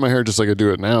 I would do my hair just like I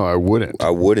do it now. I wouldn't. I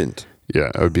wouldn't. Yeah,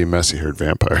 I would be a messy haired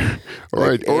vampire.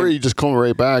 Like, or you just comb it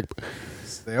right back.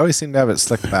 They always seem to have it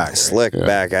slicked back. Right? Slick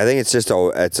back. I think it's just a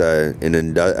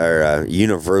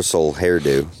universal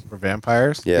hairdo. For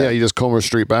vampires? Yeah. Yeah, you just comb it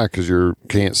straight back because you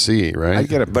can't see, right? I'd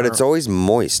get a But it's always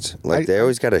moist. Like they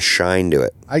always got a shine to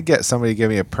it. I'd get somebody to give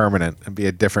me a permanent and be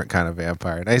a different kind of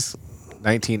vampire. Nice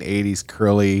 1980s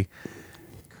curly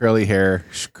hair,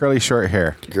 curly short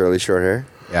hair. Curly short hair.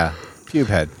 Yeah. Pube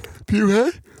head. Pew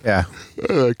head? Yeah.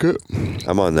 I like it.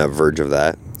 I'm on the verge of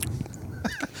that.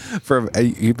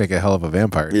 You'd make a hell of a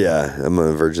vampire. Yeah, I'm on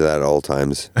the verge of that at all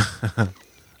times.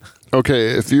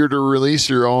 Okay, if you were to release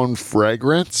your own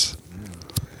fragrance,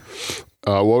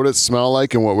 what would it smell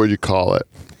like and what would you call it?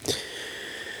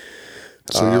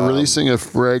 So you're releasing a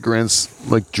fragrance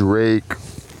like Drake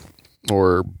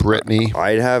or Britney.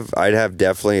 I'd have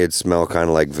definitely. It'd smell kind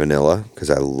of like vanilla because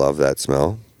I love that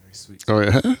smell. Oh,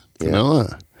 yeah?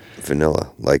 Vanilla.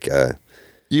 Vanilla, like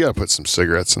You got to put some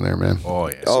cigarettes in there, man. Oh,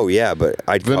 yeah. oh yeah, but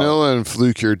I'd call- Vanilla and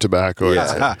flue cured tobacco.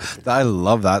 Yeah. I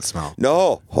love that smell.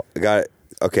 No, I got it.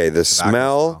 Okay, the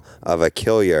smell of a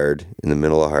kill yard in the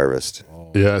middle of harvest.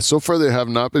 Yeah, so far they have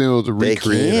not been able to They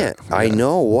recreate can't. it. I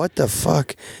know what the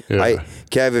fuck. Yeah.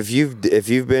 Kev, if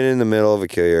you've been in the middle of a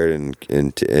kill yard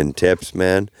in Tips,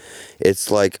 man,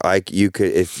 it's like you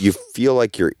could if you feel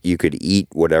like you could eat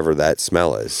whatever that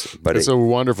smell is. But It's a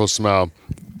wonderful smell.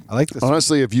 I like this.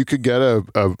 Honestly, if you could get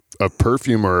a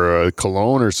perfume or a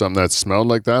cologne or something that smelled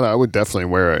like that, I would definitely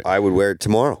wear it. I would wear it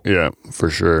tomorrow. Yeah, for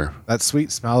sure. That sweet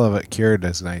smell of it cured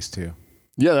is nice too.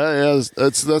 Yeah,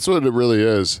 that's what it really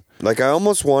is. Like I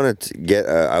almost wanted to get.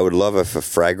 I would love if a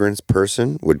fragrance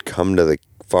person would come to the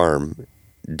farm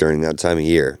during that time of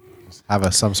year.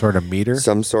 Have some sort of meter.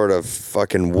 Some sort of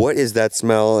fucking. What is that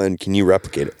smell? And can you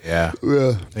replicate it? Yeah.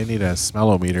 Yeah. They need a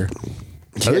smellometer.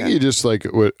 I think you just like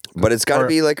what. But it's got to Or-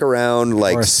 be like around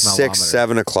like or a 6, smellometer.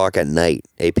 7 o'clock at night.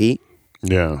 Hey, Pete?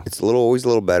 Yeah. It's always a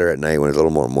little better at night when it's a little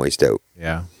more moist out,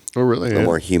 Yeah. Oh, really? a little Yeah.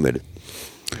 more humid.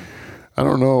 I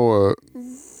don't know.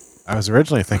 I was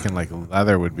originally thinking like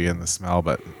leather would be in the smell,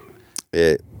 but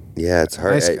Yeah, it's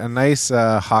hard. a nice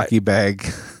hockey bag,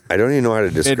 I don't even know how to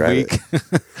describe midweek,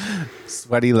 it.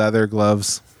 sweaty leather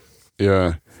gloves.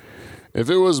 Yeah. If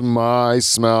it was my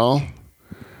smell,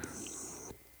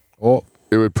 Oh,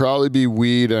 it would probably be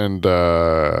weed and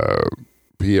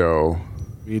PO.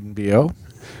 weed and bo.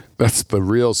 That's the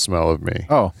real smell of me.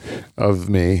 Oh,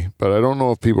 But I don't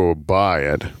know if people would buy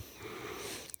it.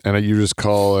 And you just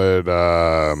call it,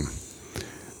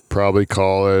 probably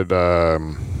call it,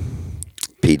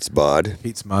 Pete's bod.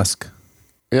 Pete's musk.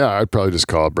 yeah, I'd probably just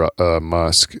call it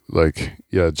musk. Like,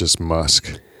 yeah, just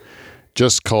musk.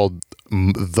 Just called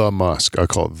the musk. I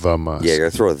call it the musk. Yeah, you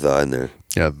gotta throw a the in there.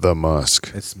 Yeah, the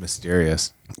musk. It's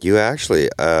mysterious. You actually,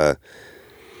 that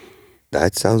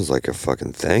sounds like a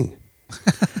fucking thing.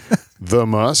 The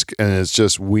musk, and it's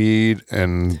just weed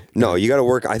and No, you gotta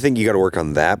work. I think you gotta work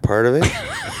on that part of it.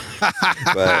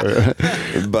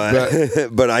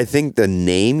 but I think the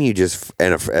name you just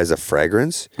as a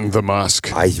fragrance, the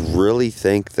musk. I really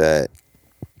think that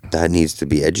needs to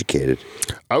be educated.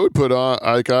 I would put on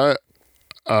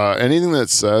anything that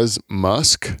says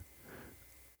musk.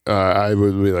 I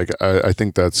would be like, I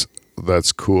think that's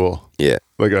cool. Yeah.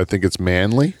 Like I think it's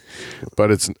manly, but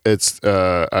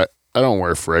I don't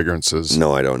wear fragrances.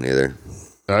 No, I don't either.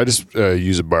 I just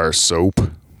use a bar of soap.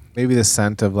 Maybe the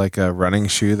scent of like a running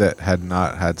shoe that had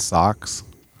not had socks.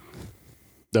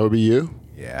 That would be you.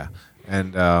 Yeah,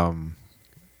 and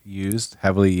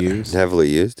heavily used. Heavily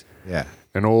used. Yeah,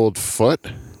 An old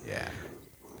foot. yeah.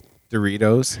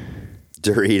 Doritos.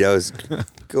 Doritos,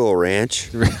 Cool Ranch.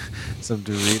 Some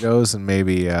Doritos and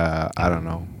maybe I don't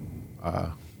know.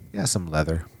 Some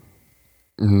leather.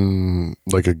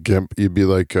 Like a gimp. You'd be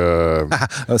like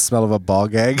A smell of a ball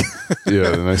gag. yeah,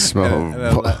 the nice smell and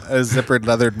of a zippered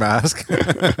leathered mask.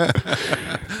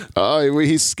 oh,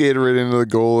 he skated right into the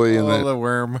goalie and then the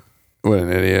worm. what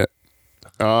an idiot.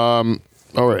 All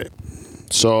right.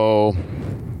 So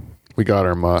we got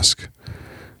our Musk.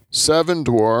 7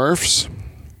 dwarfs.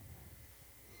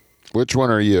 Which one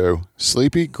are you?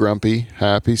 Sleepy, grumpy,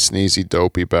 happy, sneezy,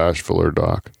 dopey, bashful, or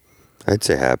Doc? I'd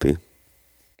say happy.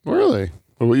 Really?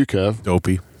 What about you, Kev?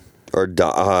 Dopey. Or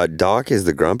Doc is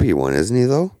the grumpy one, isn't he,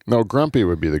 though? No, grumpy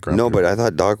would be the grumpy. No, but I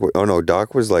thought Doc...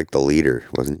 Doc was like the leader,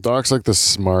 wasn't he? Doc's like the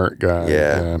smart guy.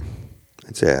 Yeah.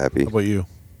 I'd say happy. How about you?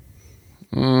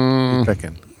 You're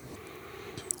picking.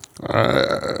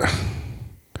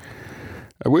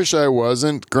 I wish I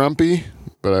wasn't grumpy,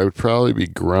 but I would probably be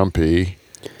grumpy.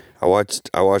 I watched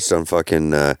on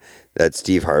fucking that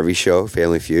Steve Harvey show,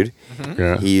 Family Feud.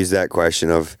 Yeah. He used that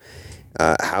question of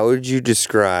how would you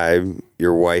describe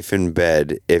your wife in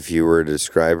bed if you were to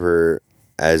describe her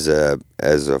as a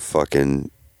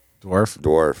fucking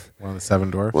Dwarf. One of the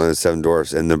 7 dwarfs. one of the 7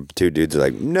 dwarfs, and the 2 dudes are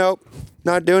like, nope,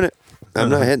 not doing it. I'm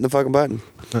not hitting the fucking button.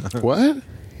 What?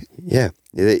 Yeah.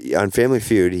 On Family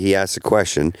Feud, he asked a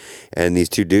question, and these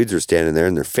 2 dudes are standing there,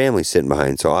 and their family's sitting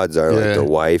behind. So odds are, like, the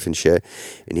wife and shit.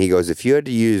 And he goes, if you had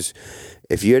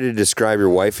to describe your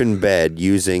wife in bed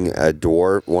using a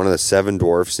dwarf, one of the 7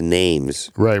 dwarfs' names,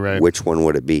 Right. which one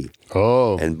would it be?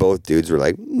 Oh. And both dudes were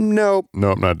like, nope,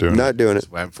 No, I'm not doing it. not doing it.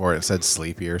 Went for it. It said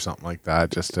sleepy or something like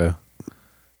that, just to.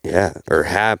 Yeah, or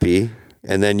happy,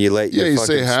 and then you let your Yeah, you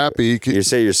fucking say happy. You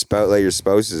say let your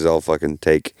spouses all fucking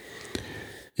take.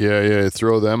 Yeah,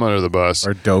 throw them under the bus.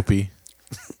 Or dopey.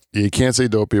 You can't say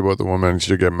dopey about the woman;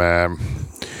 she'll get mad.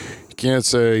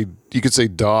 You could say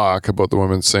Doc about the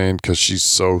woman saying because she's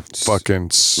so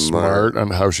fucking smart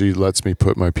on how she lets me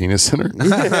put my penis in her.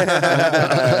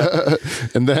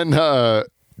 And then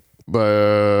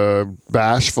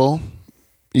bashful.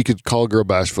 You could call a girl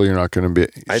bashful. You're not going to be.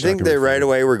 I think they right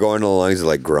away were going along lines of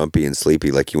like grumpy and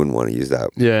sleepy. Like you wouldn't want to use that.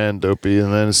 Yeah, and dopey.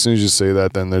 And then as soon as you say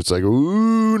that, then it's like,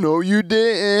 ooh, no, you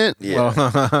didn't.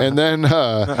 Yeah. And then,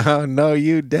 No,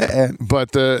 you didn't.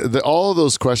 but the all of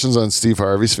those questions on Steve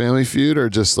Harvey's Family Feud are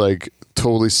just like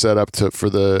totally set up for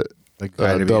the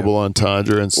guy to be double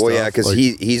entendre and stuff. Well, yeah, because like,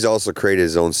 he's also created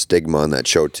his own stigma on that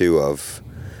show too. Of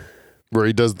where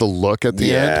he does the look at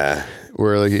the end.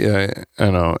 Where like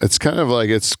I know it's kind of like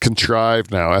it's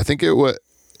contrived now. I think it was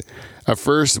at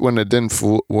first when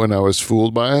I was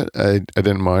fooled by it, I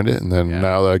didn't mind it, and then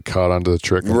now that I caught onto the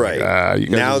trick, I'm right like, you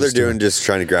guys now are they're just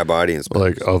trying to grab audience.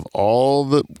 like of all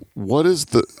the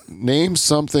name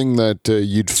something that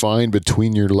you'd find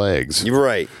between your legs, You're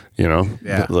right. you know,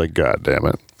 Yeah. like God damn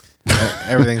it,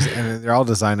 Everything's and they're all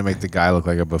designed to make the guy look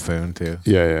like a buffoon too.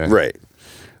 yeah, Right.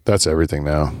 That's everything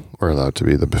now. We're allowed to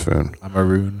be the buffoon. A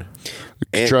maroon.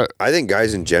 And I think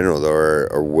guys in general though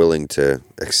are willing to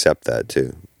accept that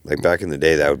too. Like back in the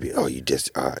day, that would be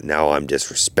now I'm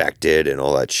disrespected and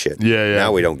all that shit. Yeah.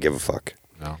 Now we don't give a fuck.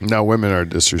 Now women are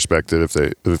disrespected if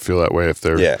they feel that way. If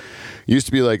they're used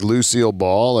to be like Lucille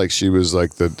Ball, like she was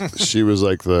like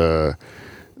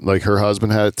her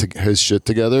husband had his shit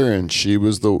together, and she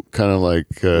was the kind of like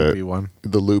Loopy one.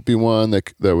 the loopy one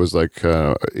that was like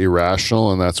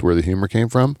irrational, and that's where the humor came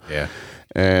from. Yeah.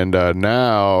 And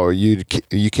now you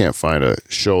can't find a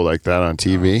show like that on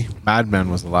TV. Mad Men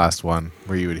was the last one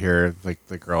where you would hear like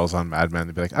the girls on Mad Men.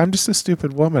 They'd be like, "I'm just a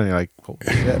stupid woman." And you're like, "Holy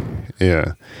shit!"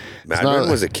 Yeah, Mad Men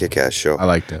was a kick-ass show. I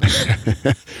liked it.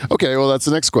 Okay, well that's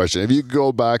the next question. If you could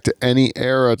go back to any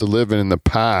era to live in the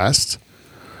past,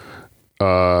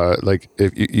 like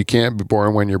if you can't be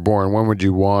born when you're born, when would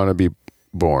you want to be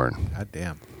born? God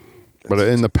damn. But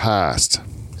in the past,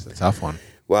 It's a tough one.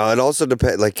 Well, it also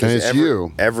depends. Like, 'cause And it's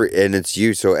you. and it's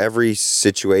you. So every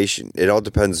situation, it all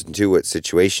depends on what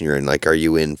situation you're in. Like, are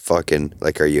you in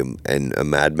a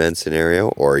Mad Men scenario,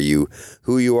 or are you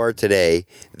who you are today?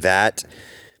 That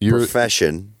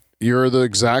profession. You're the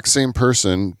exact same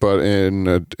person, but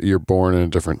you're born in a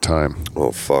different time.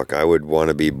 Oh fuck! I would want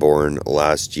to be born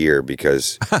last year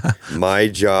because my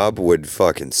job would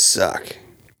fucking suck.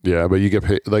 Yeah, but you get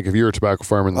paid like if you're a tobacco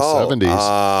farmer in the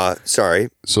 70s. Sorry.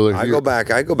 So if I go back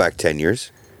 10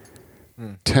 years.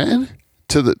 10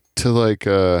 to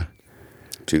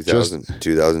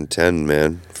 2010,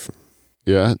 man.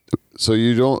 Yeah. So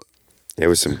you don't. It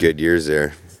was some good years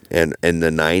there, and in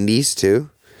the 90s too.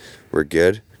 We're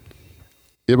good.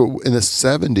 Yeah, but in the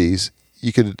 70s,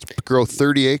 you could grow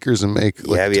 30 acres and make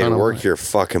like You had to work your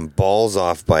fucking balls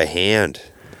off by hand.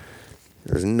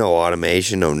 There's no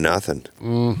automation, no nothing.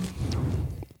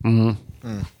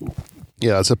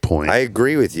 Yeah, that's a point. I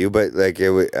agree with you, but like,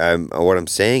 what I'm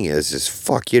saying is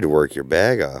fuck you to work your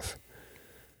bag off.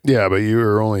 Yeah, but you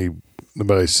were only.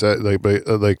 But I said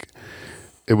like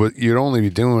it was. You'd only be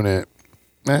doing it.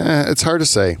 It's hard to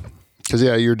say because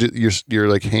you're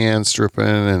like hand stripping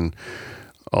and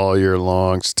all year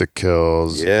long, stick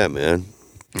kills. Yeah, man.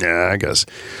 Yeah, I guess.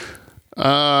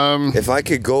 If I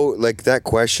could go like that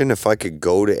question, if I could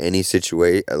go to any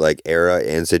situation, like era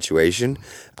and situation,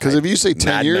 because if you say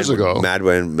 10 years ago, Mad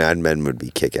Men would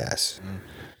be kick ass.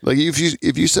 like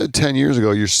if you said 10 years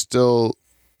ago, you're still.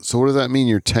 So what does that mean?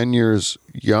 You're 10 years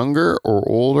younger or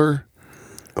older?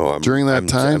 Oh, during that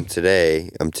time.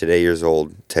 I'm today years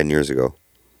old. 10 years ago.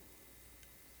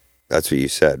 That's what you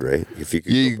said, right? If you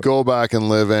could go back and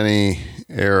live any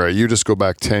era, you just go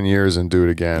back 10 years and do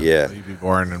it again. Yeah. So you'd be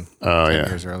born in 10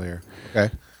 years earlier.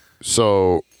 Okay.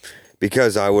 So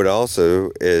because I would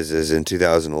also is in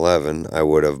 2011, I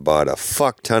would have bought a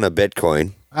fuck ton of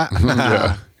Bitcoin.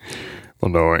 Yeah.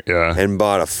 Well, no, yeah. And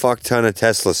bought a fuck ton of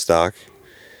Tesla stock.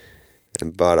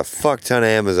 And bought a fuck ton of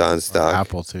Amazon stock.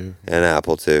 Apple too. And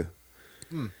Apple too.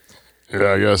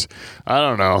 Yeah, I guess. I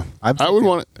don't know. I would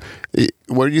want to.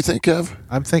 What do you think, Kev?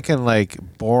 I'm thinking like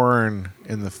born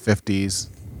in the 50s.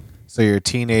 So you're a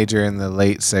teenager in the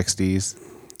late 60s.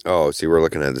 Oh, see, we're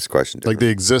looking at this question Like the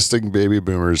existing baby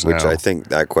boomers now. Which I think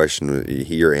that question,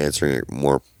 you're answering it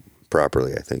more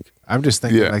properly, I think. I'm just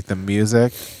thinking like the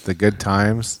music, the good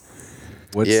times,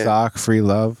 Woodstock, free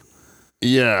love.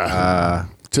 Yeah.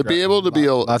 To be able to be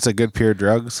lots of good pure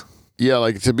drugs. Yeah,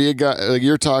 like to be a guy, like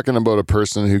you're talking about a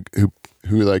person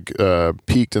who like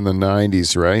peaked in the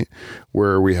 90s, right?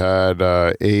 Where we had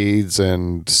AIDS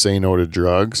and say no to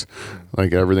drugs.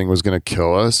 Like everything was going to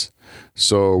kill us.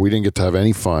 So we didn't get to have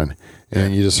any fun.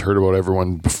 And you just heard about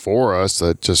everyone before us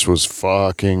that just was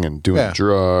fucking and doing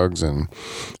drugs and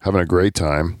having a great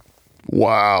time.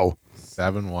 Wow.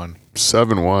 7-1.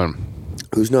 7-1.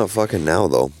 Who's not fucking now,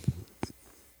 though?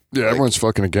 Yeah, everyone's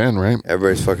fucking again, right?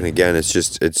 Everybody's fucking again. It's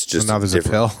just So now there's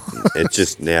different. a pill. It's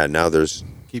just, now there's...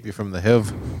 Keep you from the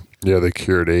HIV. Yeah, they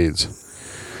cured AIDS.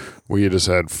 We just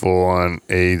had full-on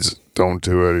AIDS. Don't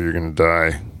do it or you're going to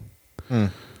die.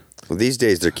 Well, these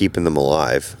days they're keeping them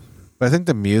alive. But I think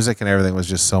the music and everything was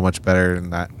just so much better than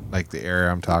that, like the era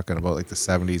I'm talking about, like the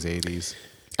 70s, 80s.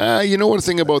 You know what the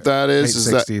thing about that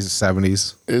is late that 60s,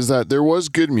 70s. Is that there was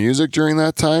good music during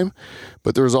that time,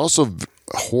 but there was also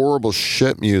horrible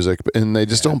shit music, and they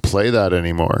just don't play that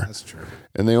anymore. That's true.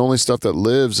 And the only stuff that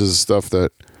lives is stuff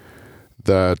that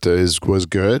was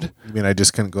good. You mean I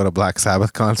just couldn't go to Black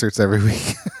Sabbath concerts every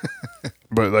week?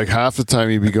 But like half the time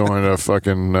you'd be going to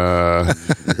fucking,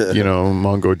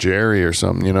 Mungo Jerry or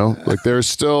something, like there's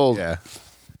still,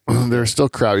 there's still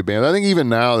crappy bands. I think even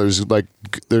now there's good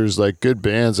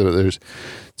bands, but there's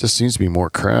just seems to be more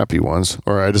crappy ones,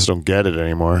 or I just don't get it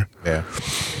anymore. Yeah.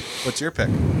 What's your pick?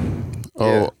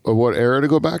 Oh, what era to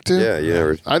go back to? Yeah, you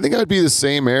never... I think I'd be the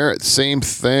same era, same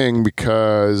thing,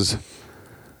 because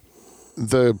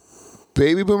the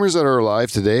baby boomers that are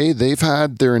alive today, they've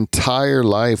had their entire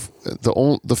life.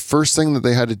 The first thing that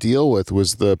they had to deal with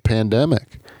was the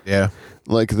pandemic. Yeah.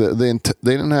 Like they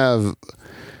didn't have,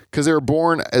 because they were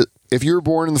born. If you were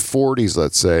born in the 40s,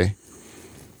 let's say,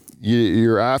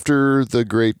 you're after the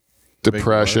Great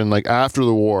Depression, like after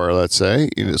the war, let's say.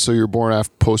 So you're born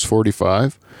after post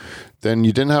 45. Then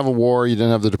you didn't have a war. You didn't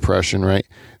have the Depression, right?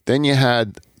 Then you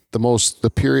had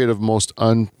the period of most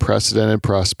unprecedented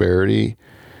prosperity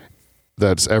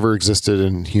that's ever existed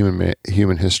in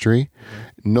human history.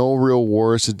 No real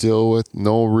wars to deal with.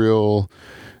 No real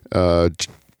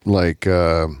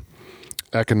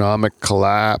economic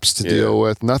collapse to deal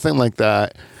with. Nothing like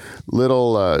that.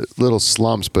 Little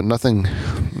slumps, but nothing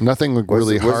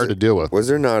really hard to deal with. Was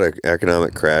there not an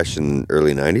economic crash in the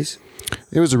early 90s?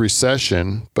 It was a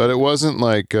recession, but it wasn't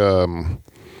like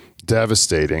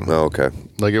devastating. Oh, okay.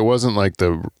 Like it wasn't like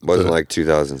like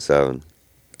 2007.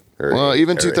 Well,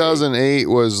 even 2008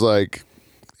 was like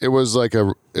it was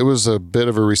a bit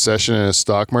of a recession and a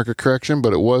stock market correction,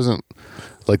 but it wasn't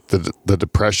like the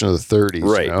depression of the 30s.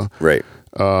 Right. Right.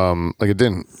 Like it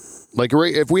didn't. Like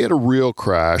if we had a real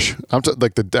crash,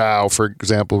 like the Dow, for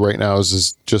example, right now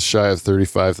is just shy of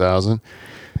 35,000.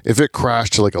 If it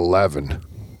crashed to like 11,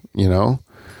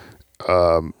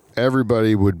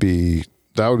 everybody would be.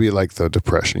 That would be like the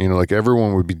depression, like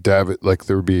everyone would be like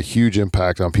there would be a huge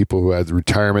impact on people who had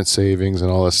retirement savings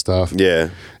and all this stuff.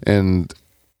 Yeah. And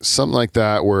something like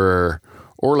that or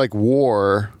like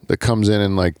war that comes in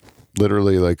and like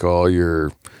literally like all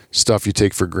your stuff you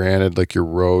take for granted, like your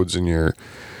roads and your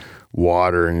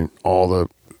water and all the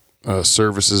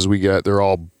services we get, they're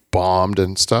all bombed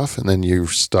and stuff, and then you're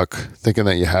stuck thinking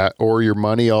that you had, or your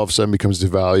money all of a sudden becomes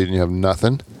devalued and you have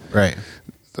nothing. Right.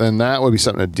 Then that would be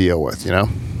something to deal with, you know.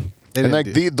 They And didn't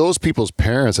like do- those people's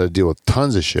parents had to deal with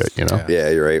tons of shit, you know. Yeah,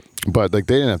 you're right. But like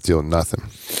they didn't have to deal with nothing.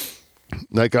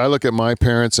 Like I look at my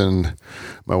parents and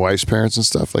my wife's parents and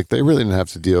stuff, like they really didn't have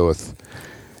to deal with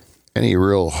any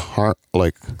real harm.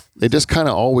 Like they just kind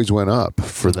of always went up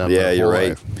for them. Yeah, their you're whole right.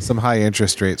 life. some high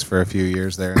interest rates for a few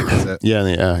years there. And that's it. Yeah,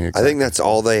 yeah. I Exactly. think that's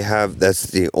all they have. That's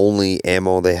the only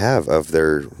ammo they have of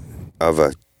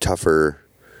a tougher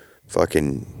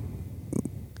fucking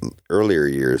earlier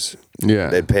years. Yeah,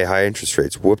 They'd pay high interest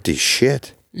rates. Whoopty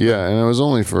shit. yeah, and it was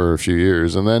only for a few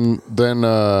years, and then And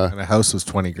a house was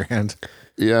 20 grand.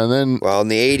 yeah, and then Well, in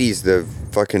the 80s, the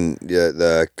fucking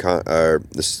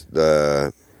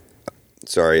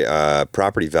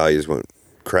property values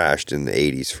crashed in the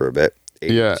 80s for a bit.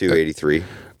 82, Yeah. 83.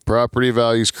 property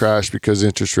values crashed because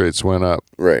interest rates went up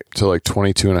Right. to like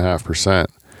 22.5%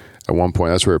 at one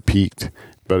point. That's where it peaked.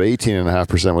 But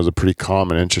 18.5% was a pretty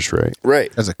common interest rate.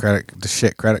 Right. That's the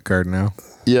shit credit card now.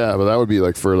 Yeah, but that would be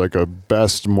like for like a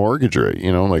best mortgage rate,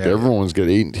 you know, like Yeah. everyone's get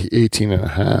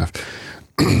 18.5.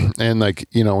 And like,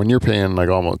 you know, when you're paying like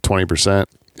almost 20%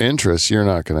 interest, you're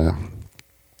not going to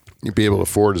you'd be able to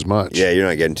afford as much. Yeah, you're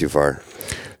not getting too far.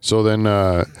 So then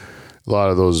a lot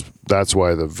of those, that's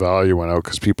why the value went out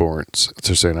because people weren't,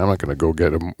 they're saying, I'm not going to go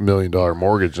get $1 million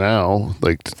mortgage now,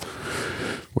 like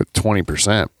with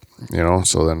 20%, you know?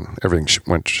 So then everything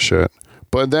went to shit.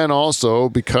 But then also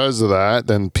because of that,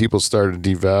 then people started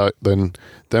devalue.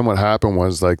 Then what happened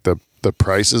was like the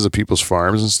prices of people's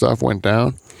farms and stuff went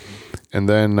down. And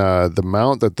then the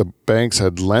amount that the banks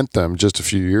had lent them just a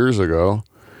few years ago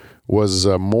was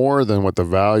more than what the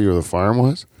value of the farm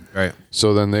was. Right.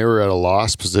 So then they were at a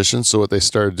loss position. So what they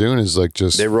started doing is like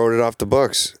They wrote it off the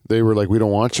books. they were like, we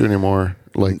don't want you anymore.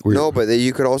 Like No, but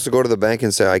you could also go to the bank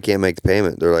and say, I can't make the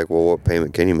payment. They're like, well, what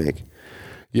payment can you make?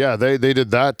 yeah, they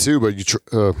did that too. But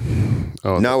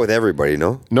Not with everybody,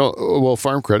 no? no, well,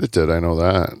 Farm Credit did. I know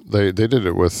that they did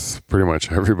it with pretty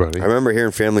much everybody, I remember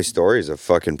hearing family stories of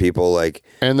fucking people like,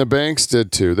 and the banks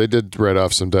did too. They did write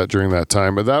off some debt during that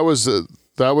time, but that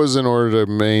was in order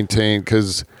to maintain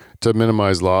to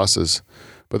minimize losses.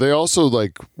 But they also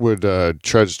like would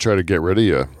try to get rid of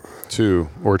you too,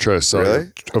 or try to sell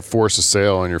Really? you, force a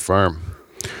sale on your farm.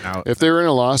 Now, If they were in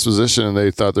a loss position and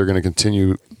they thought they're going to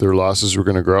continue, their losses were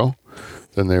going to grow,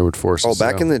 then they would force. oh,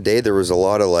 back in the day, there was a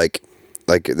lot of like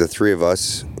the three of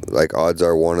us, like odds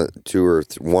are one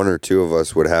or two of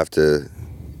us would have to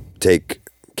take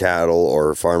cattle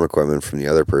or farm equipment from the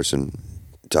other person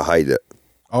to hide it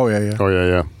oh, yeah. Oh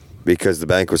yeah, because the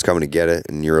bank was coming to get it,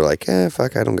 and you were like,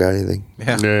 fuck, I don't got anything.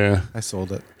 Yeah. yeah. I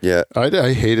sold it. Yeah. I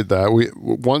hated that.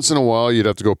 Once in a while you'd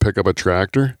have to go pick up a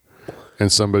tractor,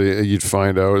 and you'd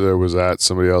find out that it was at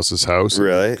somebody else's house. and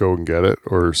Really? you'd go and get it,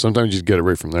 or sometimes you'd get it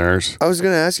right from theirs. I was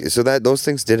gonna ask you, so that those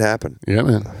things did happen. Yeah,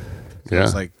 man. Yeah.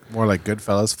 It's like more like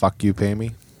Goodfellas. Fuck you, pay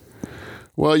me.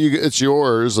 Well, it's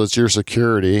yours. It's your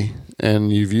security,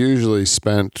 and you've usually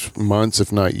spent months,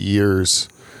 if not years,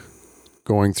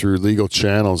 going through legal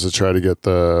channels to try to get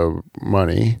the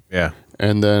money. Yeah.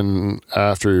 And then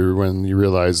after, when you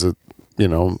realize that, you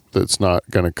know, that's not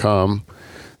going to come,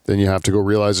 then you have to go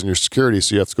realizing your security.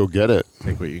 So you have to go get it.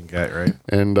 Take what you can get, right?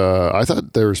 And I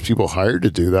thought there was people hired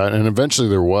to do that. And eventually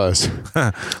there was.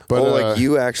 But like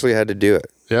you actually had to do it.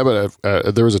 yeah,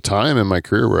 but there was a time in my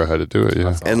career where I had to do it.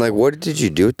 Yeah. And like, what did you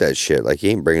do with that shit? Like, you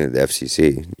ain't bringing it to the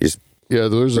FCC. You just Yeah.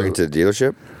 There's bring it to the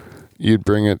dealership. you'd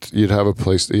bring it, you'd have a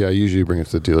place. Yeah. Usually you bring it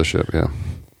to the dealership. Yeah.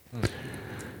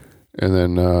 And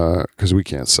then, cause we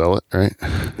can't sell it. Right.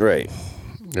 Right.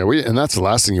 Yeah, and that's the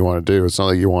last thing you want to do. It's not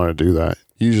like you want to do that.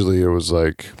 Usually, it was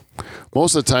like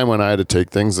most of the time when I had to take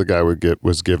things, the guy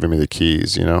was giving me the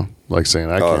keys. You know, like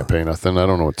saying I can't pay nothing. I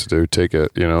don't know what to do. Take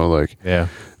it. You know, like Yeah.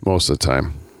 most of the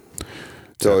time.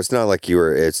 So it's not like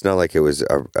it's not like it was a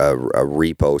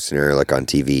repo scenario like on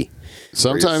TV.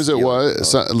 Sometimes it stealing.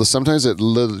 was. Sometimes it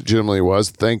legitimately was.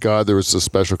 Thank God there was a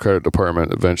special credit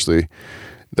department eventually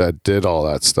that did all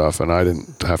that stuff, and I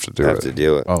didn't have to do Have it. to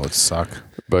do it. Oh, it suck.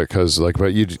 Because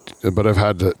but I've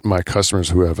had my customers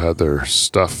who have had their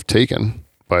stuff taken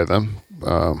by them,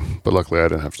 but luckily I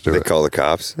didn't have to do They it. call the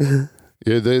cops.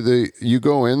 Yeah, you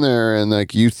go in there and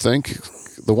like you think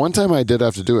the one time I did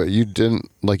have to do it, you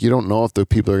don't know if the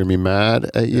people are gonna be mad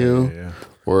at you Yeah.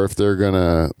 or if they're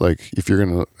gonna if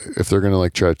they're gonna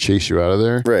like try to chase you out of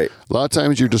there. Right. A lot of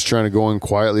times you're just trying to go in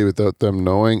quietly without them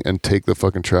knowing and take the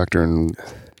fucking tractor and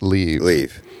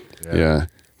leave. Yeah.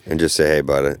 And just say, hey,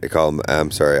 bud. They call them, I'm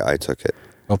sorry, I took it.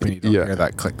 Hoping you don't Yeah. hear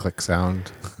that click, click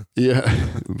sound. Yeah,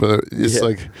 but it's Yeah.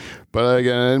 like, but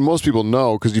again, and most people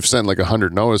know because you've sent like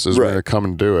 100 notices when Right. they're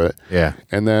coming to do it. Yeah.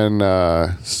 And then,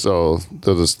 so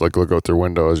they'll just like look out their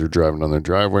window as you're driving down their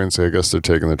driveway and say, I guess they're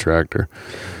taking the tractor.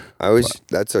 I always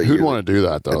that's a Who'd yearly, want to do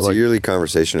that though? that's a Like, yearly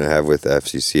conversation I have with the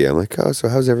FCC. I'm like, oh, so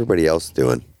how's everybody else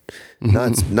doing?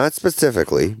 Not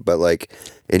specifically, but like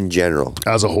in general,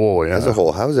 as a whole, yeah. as a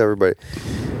whole, how's everybody?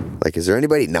 Like, is there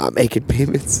anybody not making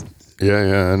payments?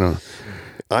 Yeah, I know.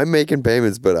 I'm making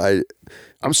payments, but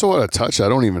I'm so out of touch. I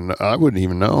wouldn't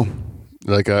even know.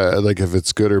 Like if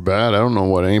it's good or bad, I don't know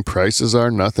what any prices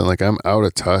are. Nothing. Like I'm out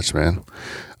of touch, man.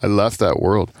 I left that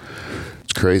world.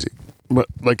 It's crazy. But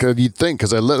like you'd think,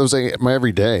 because it was like my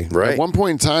everyday. Right. At one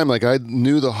point in time, like I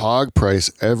knew the hog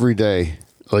price every day.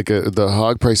 Like the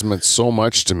hog price meant so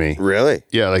much to me. really.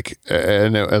 Yeah, like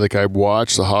like I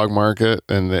watched the hog market,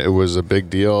 and it was a big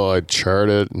deal. I'd chart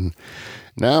it, and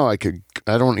now I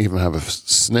don't even have a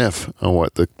sniff on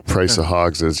what the price of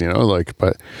hogs is. Like,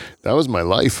 but that was my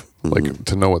life. Like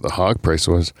to know what the hog price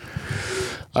was.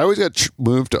 I always got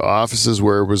moved to offices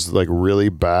where it was like really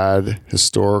bad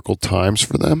historical times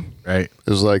for them. Right. It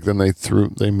was like then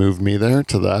they moved me there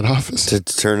to that office. To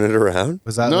turn it around.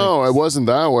 Was that No, like, it wasn't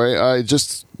that way. I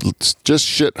just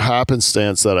shit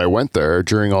happenstance that I went there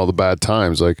during all the bad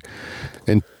times. Like,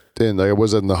 and I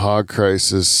was in the hog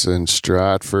crisis in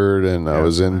Stratford, and I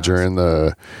was in during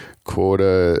the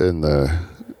quota in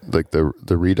the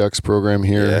Redux program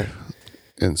here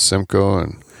in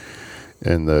Simcoe,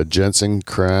 and the ginseng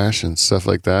crash and stuff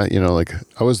like that. Like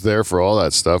I was there for all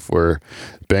that stuff where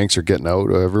banks are getting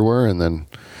out everywhere, and then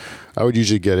I would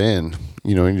usually get in.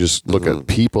 And just look at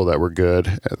people that were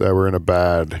good, that were in a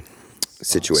bad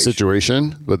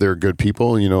situation, but they're good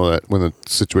people. That when the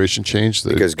situation changed,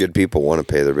 Because good people want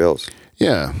to pay their bills.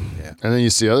 yeah. And then you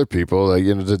see other people like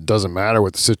it doesn't matter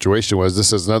what the situation was.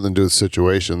 This has nothing to do with the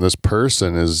situation. This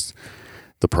person is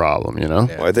the problem.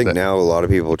 Well, I think now a lot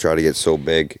of people try to get so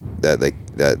big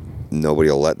that nobody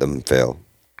will let them fail,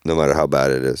 no matter how bad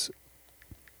it is.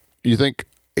 You think?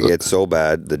 It gets so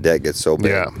bad, the debt gets so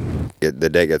big. Yeah. The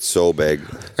debt gets so big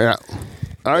Yeah,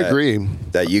 I agree.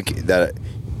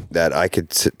 that I could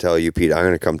tell you, Pete, I'm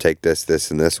going to come take this,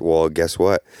 and this. Well, guess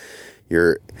what?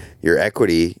 Your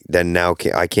equity then now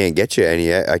I can't get you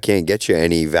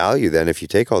any value then if you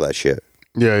take all that shit.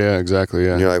 Yeah, exactly.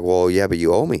 Yeah. And you're like, well, yeah, but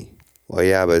you owe me. Well,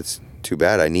 yeah, but it's too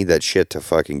bad. I need that shit to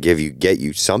fucking get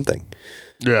you something.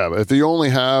 Yeah, but if you only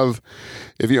have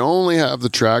the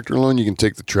tractor loan, you can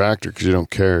take the tractor because you don't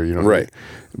care, Right.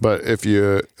 But if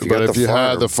you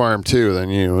had the farm too,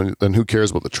 then who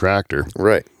cares about the tractor?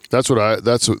 Right. That's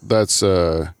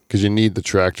because you need the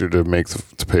tractor to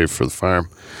pay for the farm,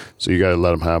 so you got to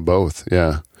let them have both.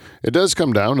 Yeah, it does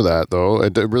come down to that though.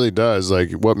 It really does.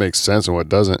 Like what makes sense and what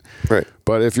doesn't. Right.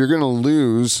 But if you're gonna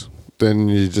lose, then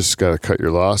you just got to cut your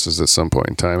losses at some point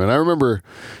in time. And I remember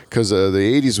because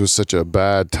the 80s was such a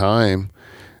bad time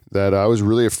that I was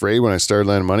really afraid when I started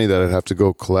lending money that I'd have to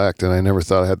go collect, and I never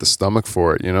thought I had the stomach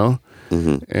for it,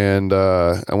 Mm-hmm. And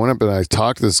I went up and I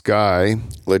talked to this guy.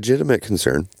 Legitimate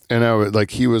concern. And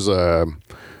he was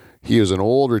an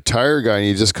old retired guy, and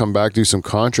he'd just come back do some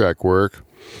contract work.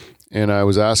 And I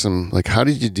was asking him, like, how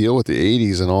did you deal with the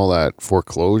 80s and all that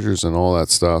foreclosures and all that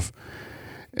stuff?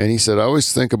 And he said, I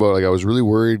always think about, like, I was really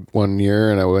worried one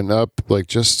year, and I went up,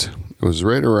 it was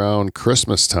right around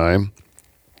Christmas time,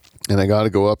 and I got to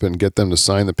go up and get them to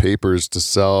sign the papers to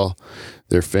sell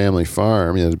their family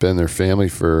farm. It had been their family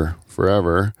for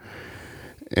forever.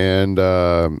 And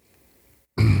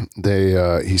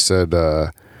he said,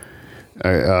 I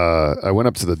went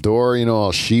up to the door,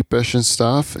 all sheepish and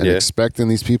stuff, and expecting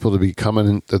these people to be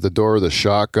coming at the door with a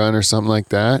shotgun or something like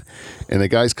that. And the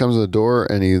guys comes to the door,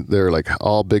 and they're like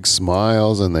all big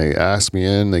smiles, and they ask me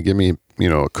in. They give me,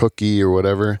 a cookie or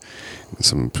whatever, and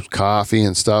some coffee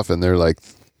and stuff, and they're like,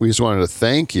 we just wanted to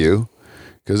thank you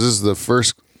because this is the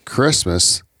first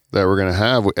Christmas that we're going to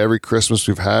have. Every Christmas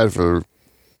we've had for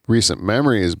recent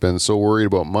memory has been so worried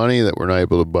about money that we're not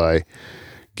able to buy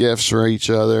gifts for each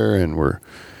other, and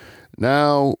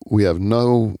now we have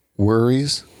no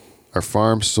worries. Our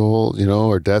farm's sold,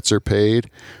 our debts are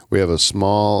paid. We have a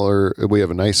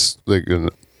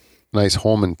nice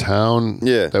home in town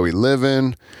that we live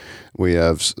in. We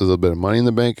have a little bit of money in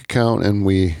the bank account, and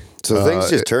so things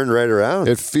just turned right around.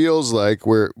 It feels like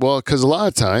because a lot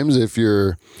of times if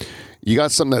you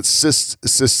got something that's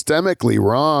systemically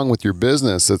wrong with your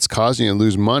business that's causing you to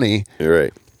lose money. You're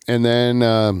right. And then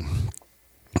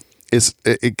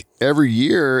every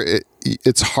year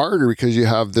it's harder because you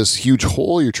have this huge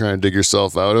hole you're trying to dig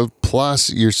yourself out of.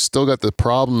 Plus, you're still got the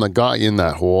problem that got you in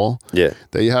that hole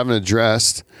that you haven't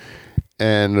addressed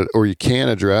or you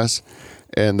can't address.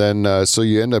 And then so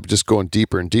you end up just going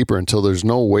deeper and deeper until there's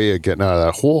no way of getting out of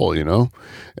that hole, you know.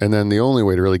 And then the only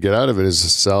way to really get out of it is to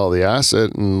sell the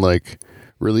asset and like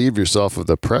relieve yourself of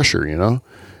the pressure, you know.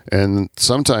 And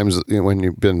sometimes when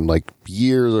you've been like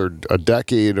years or a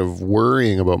decade of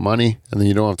worrying about money, and then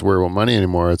you don't have to worry about money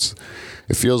anymore, it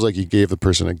feels like you gave the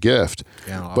person a gift.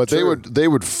 Yeah, but they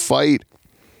would fight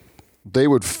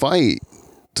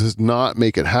to not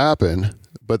make it happen.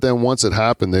 But then once it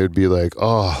happened, they would be like,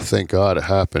 "Oh, thank God it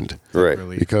happened!" Right?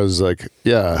 Because like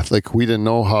we didn't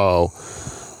know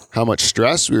how much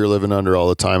stress we were living under all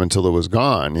the time until it was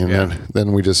gone, and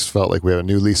then we just felt like we have a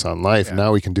new lease on life. Yeah.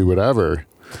 Now we can do whatever.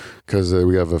 Because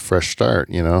we have a fresh start,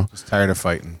 you know. Just tired of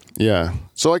fighting. Yeah.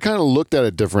 So I kind of looked at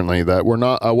it differently. That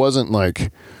I wasn't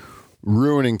like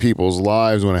ruining people's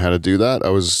lives when I had to do that.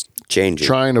 I was trying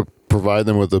to provide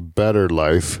them with a better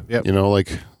life. Yep. You know,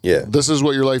 like this is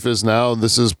what your life is now.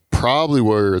 This is probably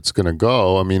where it's going to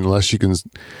go. I mean, unless you can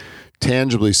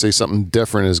tangibly say something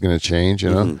different is going to change.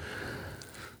 You know. Mm-hmm.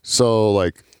 So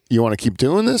like, you want to keep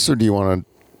doing this, or do you want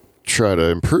to try to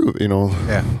improve, you know?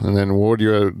 Yeah. And then what do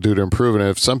you do to improve? And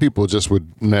if some people just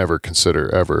would never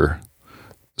consider ever,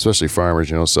 especially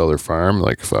farmers, you know, sell their farm,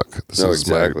 like, fuck, this is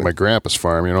my grandpa's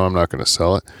farm, you know, I'm not going to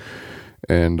sell it.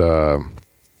 And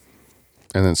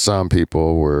then some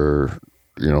people were,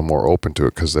 you know, more open to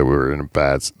it because they were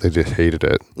they just hated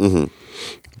it. Mm-hmm.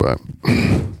 But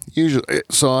usually,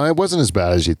 so I wasn't as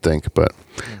bad as you'd think, but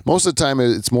most of the time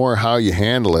it's more how you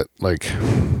handle it. Like,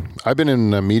 I've been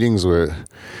in meetings where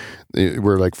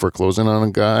we're like foreclosing on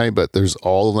a guy, but there's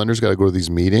all the lenders got to go to these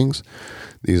meetings,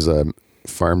 these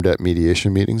farm debt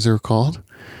mediation meetings they're called.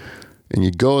 And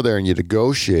you go there and you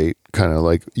negotiate, kind of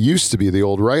like used to be the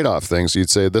old write-off thing. So you'd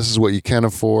say, this is what you can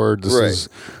afford.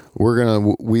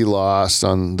 We lost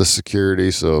on the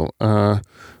security. So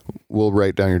we'll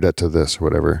write down your debt to this or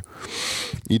whatever.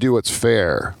 You do what's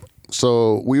fair.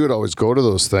 So we would always go to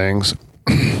those things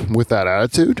with that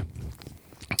attitude.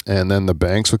 And then the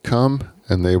banks would come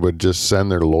and they would just send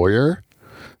their lawyer.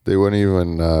 They wouldn't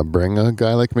even bring a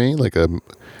guy like me, like a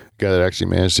guy that actually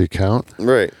managed the account.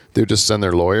 Right. They would just send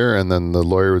their lawyer, and then the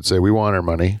lawyer would say, we want our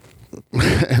money.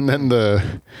 And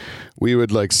then we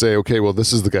would like say, okay, well,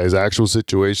 this is the guy's actual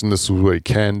situation. This is what he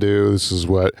can do. This is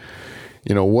what,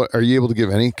 you know, what are you able to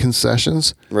give any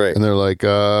concessions? Right. And they're like,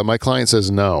 my client says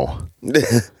no.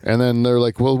 And then they're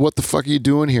like, well, what the fuck are you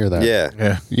doing here then?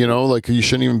 Yeah. You know, like you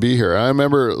shouldn't even be here. I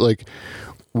remember like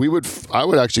I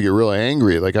would actually get real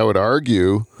angry. Like I would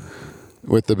argue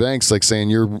with the banks, like saying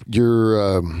you're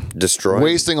destroying,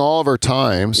 wasting all of our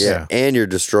times. Yeah, and you're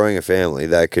destroying a family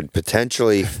that could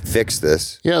potentially fix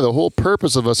this. Yeah, the whole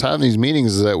purpose of us having these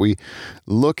meetings is that we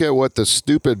look at what the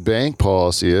stupid bank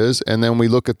policy is, and then we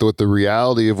look at what the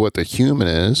reality of what the human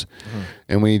is,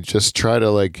 and we just try to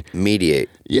like mediate.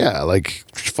 Yeah, like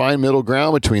find middle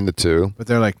ground between the two. But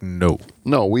they're like, no,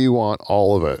 we want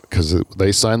all of it because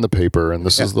they signed the paper, and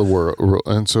this is the world.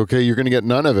 And it's okay, you're going to get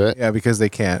none of it. Yeah, because they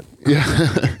can't. Yeah,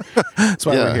 that's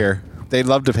why we're here. They'd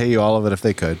love to pay you all of it if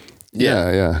they could.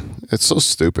 Yeah. It's so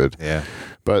stupid. Yeah.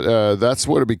 But that's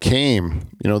what it became.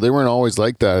 You know, they weren't always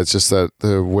like that. It's just that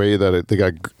the way that they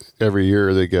got every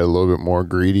year, they get a little bit more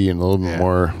greedy and a little bit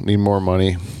more, need more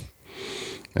money,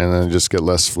 and then just get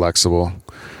less flexible.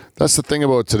 That's the thing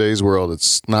about today's world.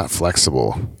 It's not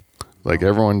flexible. Like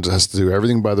everyone has to do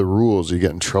everything by the rules. You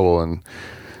get in trouble. And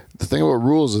the thing about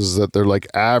rules is that they're like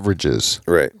averages.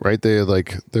 Right. They're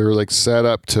like set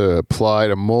up to apply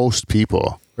to most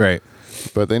people. Right.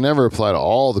 But they never apply to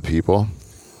all the people.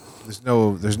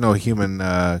 There's no human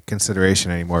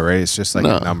consideration anymore, right? It's just like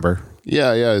a number.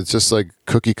 Yeah. It's just like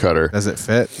cookie cutter. Does it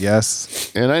fit?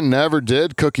 Yes. And I never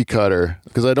did cookie cutter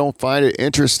because I don't find it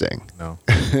interesting. No.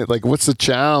 Like, what's the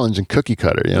challenge in cookie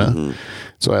cutter, you know? Mm-hmm.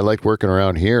 So I like working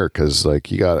around here because,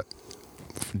 like, you got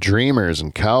dreamers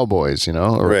and cowboys, you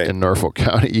know? Or in Norfolk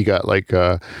County, you got, like,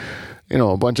 a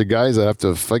bunch of guys that have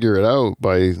to figure it out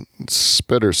by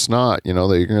spit or snot, you know?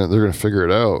 They're gonna figure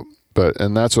it out.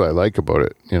 And that's what I like about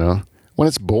it, you know? When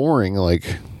it's boring,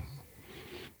 like...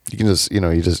 You can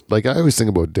just, like I always think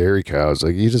about dairy cows.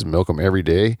 Like you just milk them every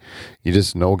day. You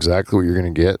just know exactly what you're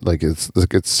going to get. Like it's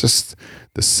just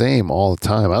the same all the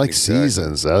time. I like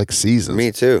seasons.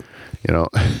 Me too. You know,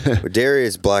 but dairy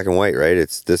is black and white, right?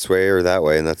 It's this way or that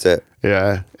way, and that's it.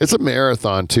 Yeah, it's a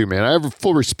marathon too, man. I have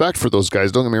full respect for those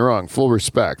guys. Don't get me wrong, full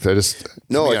respect. It's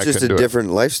just a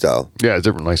different lifestyle. Yeah, a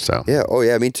different lifestyle. Yeah. Oh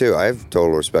yeah, me too. I have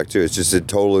total respect too. It's just a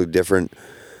totally different.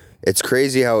 It's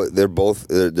crazy how they're both.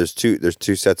 There's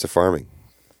two sets of farming.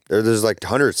 There's like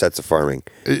 100 sets of farming.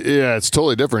 Yeah, it's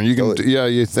totally different. You can,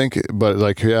 you think, but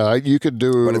like, you could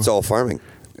do. But it's all farming.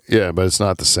 Yeah, but it's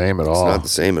not the same at all. It's not the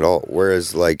same at all.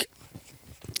 Whereas, like,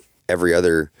 every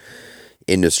other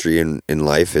industry in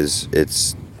life is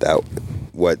it's that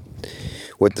what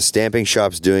the stamping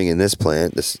shop's doing in this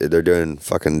plant, they're doing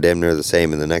fucking damn near the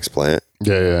same in the next plant.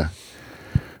 Yeah.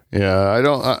 I've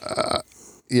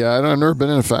never been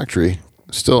in a factory.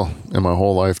 Still, in my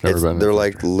whole life, never been. They're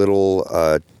like little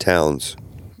towns.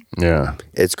 Yeah,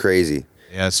 it's crazy.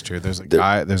 Yeah, it's true. There's a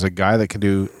guy that can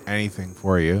do anything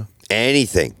for you.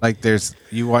 Anything. Like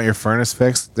you want your furnace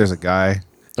fixed? There's a guy.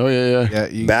 Oh yeah.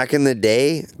 Yeah. Back in the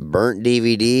day, burnt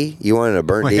DVD. You wanted a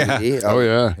burnt DVD? Oh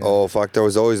yeah. Oh fuck, there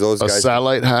was always those guys. A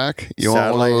satellite hack. You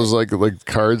want one of those like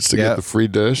cards to get the free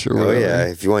dish or whatever? Oh yeah.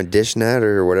 If you want DishNet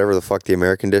or whatever the fuck the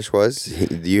American dish was,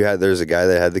 there's a guy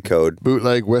that had the code.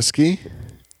 Bootleg whiskey.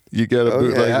 You get a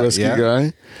bootleg whiskey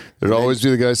guy. There'd always be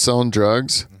the guy selling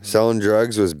drugs. Selling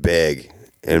drugs was big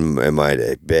in my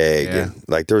day. Big. Yeah.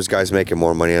 Like there was guys making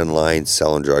more money online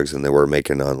selling drugs than they were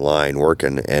making online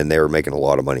working, and they were making a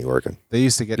lot of money working. They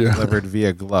used to get delivered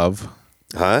via glove.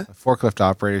 Huh? Forklift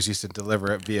operators used to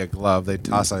deliver it via glove. They'd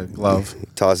toss a glove.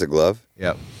 Toss a glove?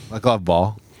 Yep. A glove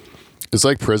ball. It's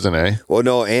like prison, eh? Well,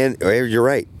 no, and you're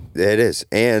right. It is.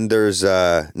 And there's,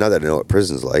 not that I know what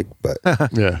prison's like, but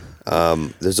Yeah.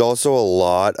 there's also a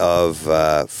lot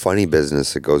of funny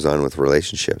business that goes on with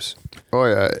relationships. Oh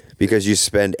yeah. Because you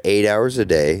spend 8 hours a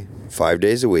day, 5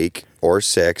 days a week, or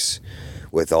 6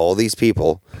 with all these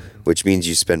people, which means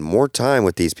you spend more time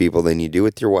with these people than you do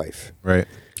with your wife. Right.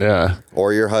 Yeah.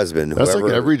 Or your husband. That's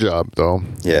like every job, though.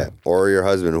 Yeah. Or your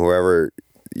husband, whoever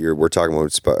we're talking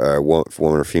about,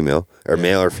 woman or female, or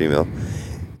male or female.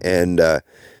 And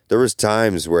there was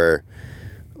times where,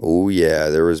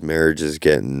 there was marriages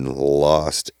getting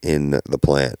lost in the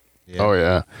plant. Yeah. Oh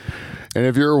yeah. And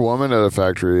if you're a woman at a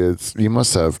factory, you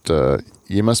must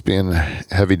be in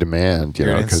heavy demand,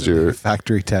 because you're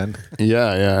factory 10.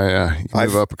 Yeah. You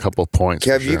move up a couple of points.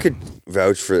 Kev, you could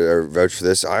vouch for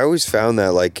this. I always found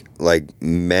that like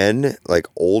men, like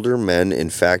older men in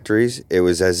factories, it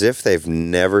was as if they've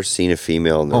never seen a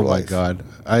female in their life. Oh my god!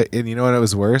 And you know what? It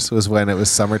was worse was when it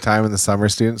was summertime and the summer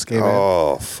students came in.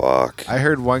 Oh fuck! I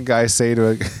heard one guy say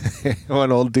to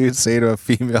one old dude say to a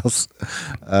female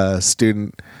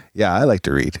student, "Yeah, I like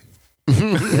to read."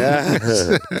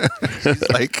 Yeah.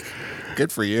 Like,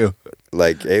 good for you.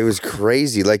 Like, it was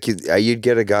crazy. Like, you'd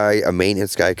get a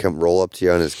maintenance guy come roll up to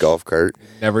you on his golf cart.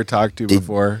 Never talked to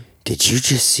before. Did you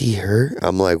just see her?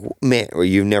 I'm like, man, well,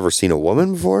 you've never seen a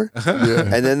woman before?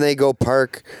 Yeah. And then they go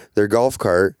park their golf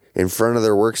cart in front of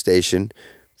their workstation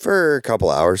for a couple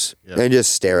hours and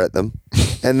just stare at them.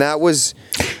 And that was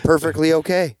perfectly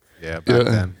okay. Yeah, back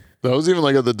then. That was even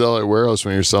like at the Delaware warehouse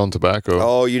when you're selling tobacco.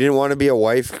 Oh, you didn't want to be a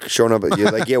wife showing up. You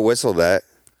like get whistled at.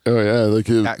 Oh yeah, like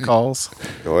Cat calls.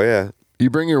 Oh yeah. You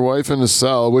bring your wife in to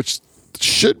sell, which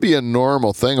should be a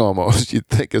normal thing almost. You'd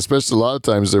think, especially a lot of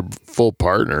times they're full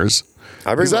partners.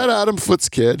 Is that Adam Foote's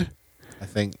kid? I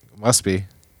think must be.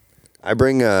 I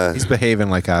bring. He's behaving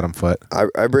like Adam Foote.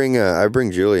 I bring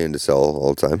Julie in to sell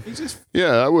all the time.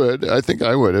 Yeah, I would. I think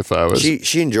I would if I was.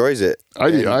 She enjoys it.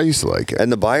 I used to like it.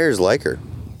 And the buyers like her.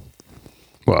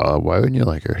 Well, why wouldn't you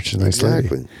like her? She's a nice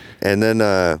lady. And then,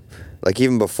 like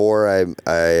even before I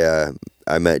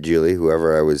met Julie,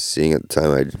 whoever I was seeing at the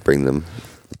time, I'd bring them.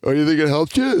 Oh, you think it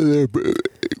helped you?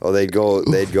 Oh, they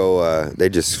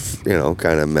just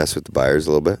kind of mess with the buyers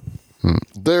a little bit.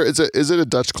 Is it a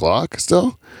Dutch clock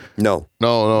still? No.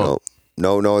 No.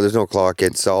 There's no clock.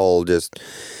 It's all just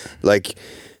like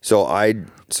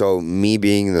so me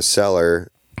being the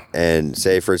seller, and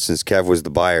say for instance Kev was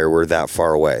the buyer. We're that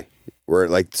far away. We're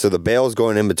like, so the bale's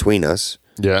going in between us.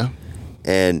 Yeah.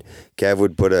 And Kev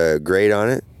would put a grade on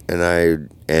it,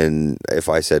 and if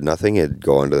I said nothing, it'd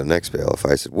go on to the next bale. If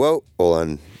I said, "Whoa, hold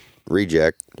on,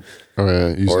 reject." Oh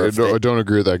yeah. You said, I don't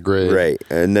agree with that grade. Right,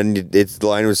 and then the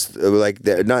line was like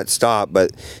not stop,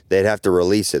 but they'd have to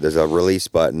release it. There's a release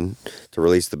button to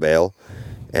release the bale,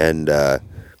 and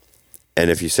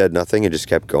if you said nothing, it just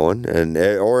kept going.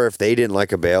 Or if they didn't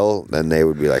like a bale, then they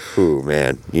would be like, "Ooh,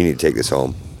 man, you need to take this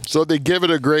home." So they give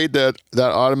it a grade that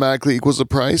automatically equals the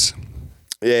price?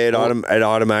 Yeah, it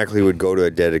automatically would go to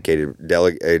a dedicated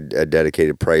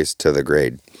price to the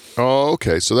grade. Oh,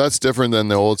 okay. So that's different than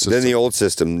the old system. The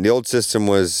old system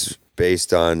was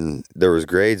based on, there was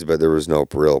grades, but there was no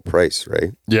real price,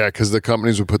 right? Yeah, because the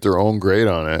companies would put their own grade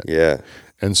on it. Yeah.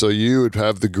 And so you would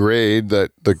have the grade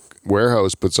that the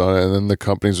warehouse puts on it, and then the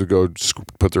companies would go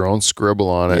put their own scribble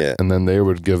on it, and then they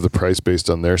would give the price based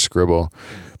on their scribble.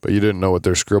 But you didn't know what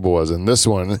their scribble was. And this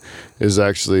one is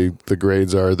actually, the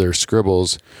grades are their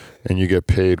scribbles, and you get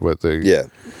paid what they... Yeah.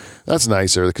 That's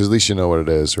nicer, because at least you know what it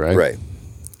is, right? Right.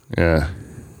 Yeah.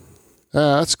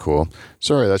 That's cool.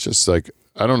 Sorry, that's just like...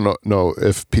 I don't know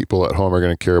if people at home are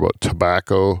going to care about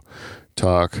tobacco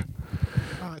talk.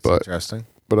 Oh, it's But- interesting.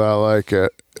 But I like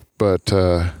it. But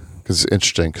because it's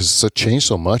interesting, because it's changed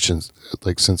so much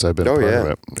since I've been Oh, part yeah. of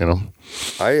it. You know.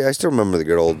 I still remember the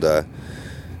good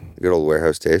old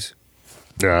warehouse days.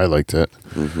 Yeah, I liked it.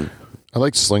 Mm-hmm. I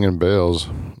liked slinging bales.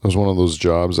 It was one of those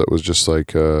jobs that was just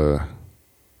like it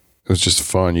was just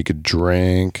fun. You could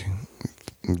drink,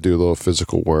 do a little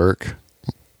physical work,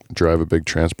 drive a big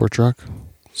transport truck.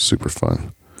 Super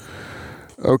fun.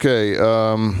 Okay. 1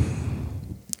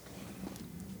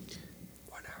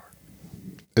 hour.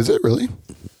 Is it really?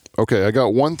 Okay, I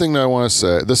got one thing that I want to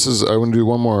say. I want to do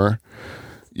one more.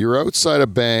 You're outside a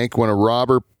bank when a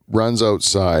robber runs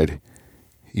outside.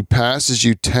 He passes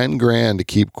you 10 grand to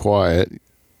keep quiet.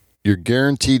 You're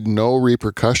guaranteed no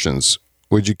repercussions.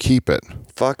 Would you keep it?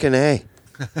 Fucking A.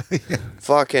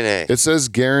 Fucking A. It says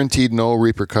guaranteed no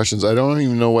repercussions. I don't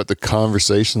even know what the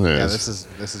conversation is. Yeah,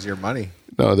 this is your money.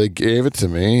 No, they gave it to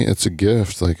me. It's a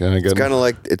gift. Like I got. It's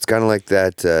kind of like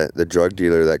that the drug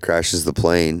dealer that crashes the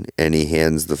plane and he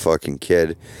hands the fucking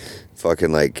kid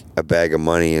fucking like a bag of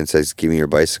money and says, "Give me your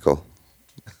bicycle."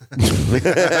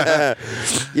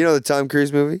 You know the Tom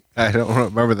Cruise movie? I don't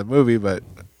remember the movie, but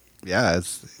yeah,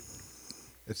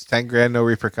 it's 10 grand, no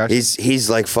repercussions. He's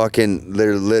like fucking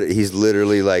he's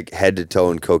literally like head to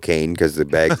toe in cocaine because the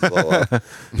bags blow up,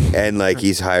 and like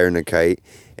he's hiring a kite,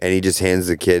 and he just hands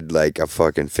the kid like a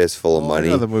fucking fistful of I money.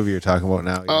 know the movie you're talking about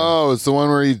now. Yeah. Oh, it's the one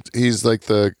where he's like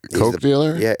the coke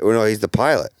dealer. Yeah, well, no, he's the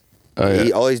pilot. Oh,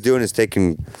 yeah. All he's doing is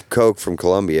taking coke from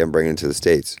Colombia and bringing it to the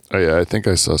States. Oh yeah, I think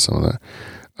I saw some of that.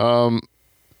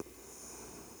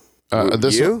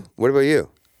 This You? one- What about you?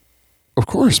 of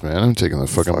course, man. I'm taking the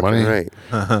fucking money. Right.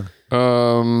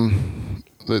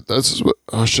 That's what.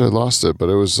 Oh shit, I lost it. But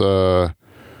it was. I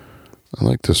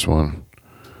like this one.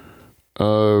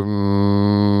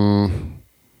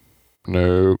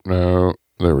 No.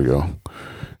 There we go.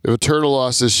 If a turtle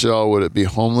lost his shell, would it be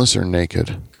homeless or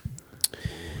naked?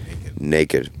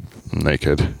 Naked.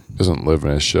 Naked. Doesn't live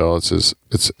in his shell. It's his.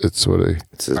 It's what he.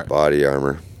 It's his body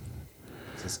armor.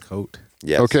 It's his coat.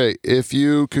 Yes. Okay, if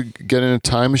you could get in a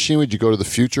time machine, would you go to the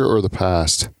future or the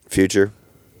past? Future.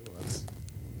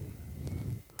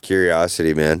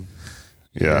 Curiosity, man.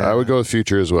 Yeah, Yeah. I would go with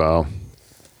future as well.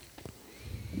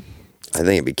 I think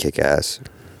it'd be kick ass.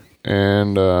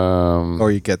 And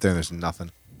Or you get there and there's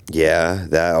nothing. Yeah,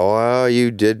 that. Oh,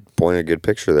 you did point a good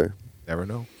picture there. Never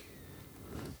know.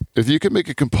 if you could make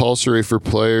it compulsory for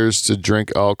players to drink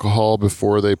alcohol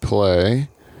before they play,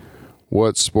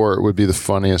 what sport would be the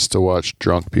funniest to watch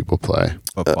drunk people play?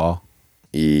 Football,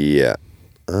 Yeah.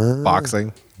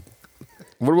 boxing.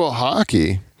 What about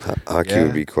hockey? Hockey Yeah.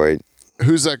 would be quite.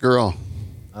 Who's that girl?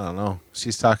 I don't know.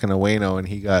 She's talking to Wayno and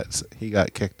he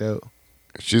got kicked out.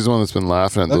 She's the one that's been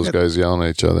laughing at Look those at- guys yelling at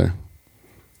each other.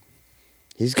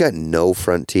 He's got no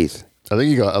front teeth. I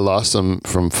think I lost them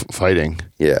from fighting.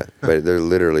 Yeah, but they're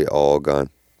literally all gone.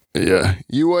 Yeah,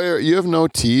 you have no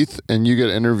teeth, and you get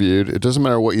interviewed. It doesn't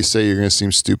matter what you say; you're going to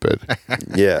seem stupid.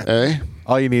 Yeah. Eh?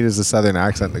 All you need is a southern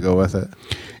accent to go with it.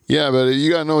 Yeah, but you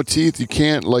got no teeth. You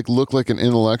can't look like an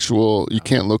intellectual. You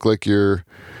can't look like you're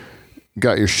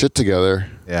got your shit together.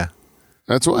 Yeah.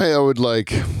 That's why I would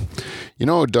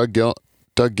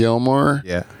Doug Gilmore.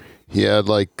 Yeah. He had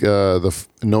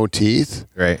no teeth,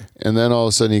 Right. and then all of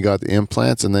a sudden he got the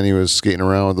implants, and then he was skating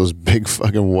around with those big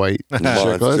fucking white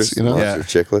chiclets, you know. Yeah.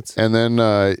 Monster chiclets. And then,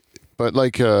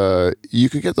 you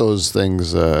could get those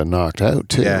things knocked out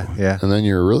too. Yeah. And then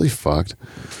you're really fucked.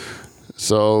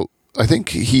 So I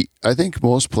think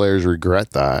most players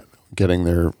regret that, getting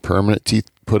their permanent teeth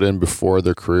put in before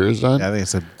their career is done. Yeah, I think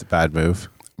it's a bad move.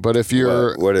 But if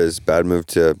you're What is bad move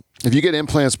to? if you get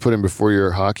implants put in before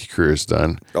your hockey career is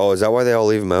done, Oh, is that why they all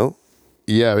leave them out?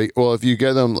 yeah. Well, if you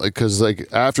get them, because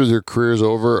after their career's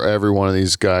over, every one of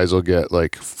these guys will get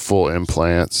full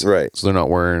implants, Right. So they're not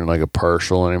wearing a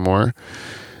partial anymore.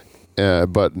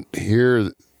 But here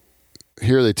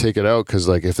they take it out because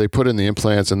if they put in the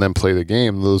implants and then play the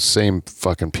game, those same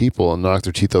fucking people and knock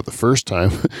their teeth out the first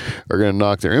time are going to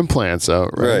knock their implants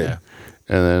out, right? Right. Yeah.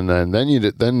 And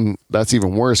then that's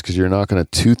even worse because you're knocking a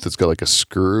tooth that's got a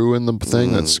screw in the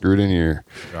thing that's screwed in your,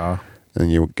 Jaw. and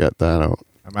you get that out.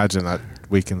 Imagine that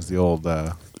weakens the old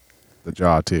the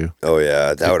jaw too. Oh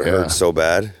yeah, that would have Yeah. hurt so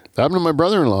bad. That happened to my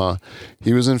brother-in-law.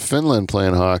 He was in Finland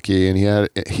playing hockey, and he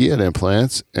had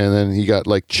implants, and then he got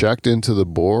checked into the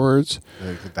boards,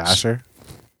 Like the dasher.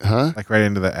 huh? Like right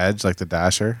into the edge, like the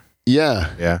dasher.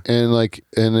 Yeah, Yeah.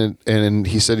 and then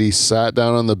he said he sat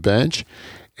down on the bench,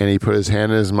 and he put his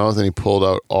hand in his mouth, and he pulled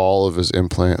out all of his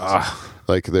implants.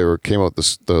 Like came out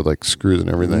the like screws and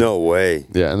everything. No way.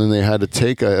 Yeah, and then they had to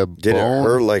take a Did bone. it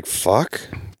hurt like fuck?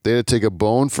 They had to take a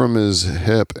bone from his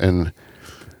hip and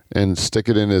stick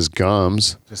it in his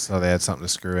gums. Just so they had something to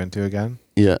screw into again.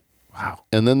 Yeah. Wow.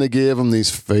 And then they gave him these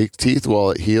fake teeth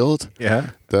while it healed.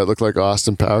 Yeah. That looked like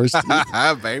Austin Powers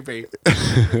teeth. Baby.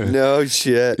 No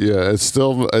shit. Yeah, it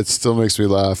still makes me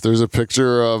laugh. There's a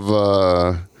picture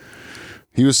of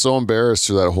he was so embarrassed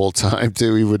through that whole time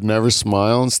too. He would never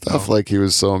smile and stuff. Like he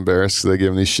was so embarrassed because they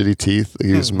gave him these shitty teeth. Like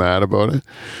he was mad about it.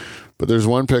 But there's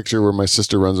one picture where my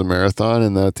sister runs a marathon,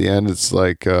 and then at the end it's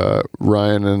like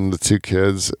Ryan and the two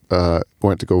kids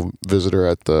went to go visit her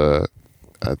at the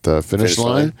finish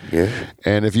line. Yeah.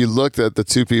 And if you looked at the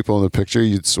two people in the picture,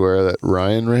 you'd swear that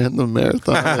Ryan ran the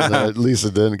marathon and that Lisa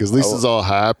didn't, because Lisa's all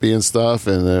happy and stuff,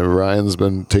 and Ryan's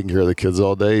been taking care of the kids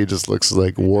all day. He just looks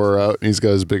like wore out, and he's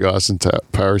got his big Austin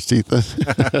Powers teeth in.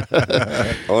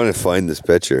 I want to find this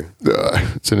picture.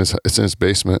 It's in his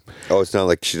basement. Oh, it's not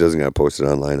like she doesn't got to post it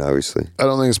online, obviously. I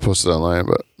don't think it's posted online,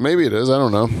 but maybe it is. I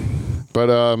don't know. But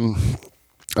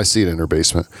I see it in her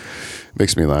basement.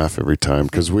 Makes me laugh every time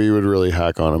because we would really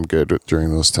hack on him good during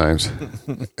those times.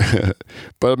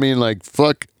 But I mean, like,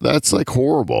 fuck, that's like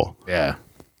horrible. Yeah.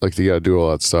 Like, you got to do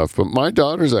all that stuff. But my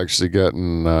daughter's actually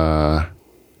getting,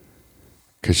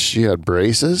 because she had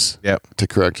braces to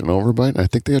correct an overbite. And I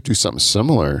think they have to do something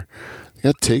similar. They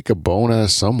got to take a bone out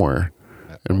of somewhere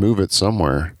and move it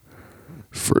somewhere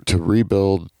to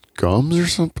rebuild gums or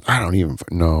something. I don't even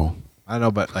know. I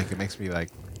know, but like it makes me like.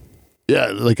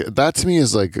 Yeah, like that to me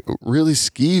is like really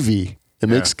skeevy. It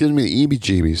gives me the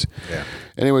EBGBs. Yeah.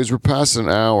 Anyways, we're past an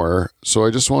hour, so I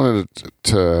just wanted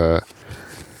to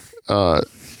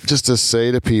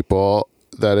say to people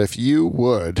that if you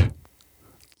would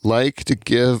like to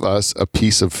give us a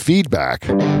piece of feedback,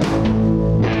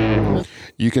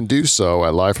 you can do so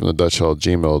at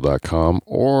livefromthedutchhall@gmail.com,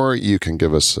 or you can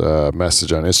give us a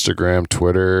message on Instagram,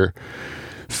 Twitter,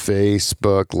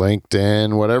 Facebook,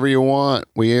 LinkedIn, whatever you want.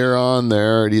 We are on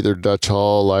there at either Dutch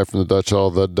Hall, Live from the Dutch Hall,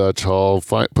 The Dutch Hall.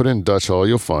 Put in Dutch Hall,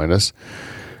 you'll find us.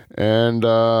 And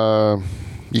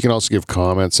you can also give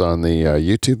comments on the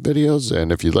YouTube videos. And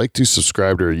if you'd like to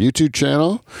subscribe to our YouTube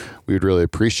channel, we would really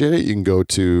appreciate it. You can go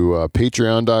to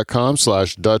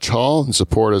patreon.com/Dutch Hall and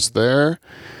support us there.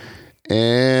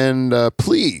 And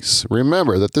please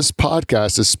remember that this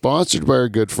podcast is sponsored by our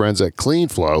good friends at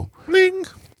CleanFlow. Bling.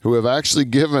 Who have actually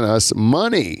given us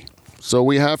money. So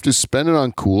we have to spend it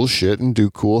on cool shit and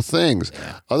do cool things.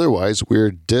 Otherwise,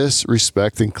 we're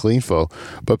disrespecting CleanFlow.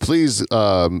 But please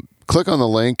click on the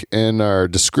link in our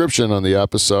description on the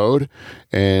episode,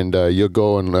 and you'll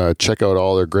go and check out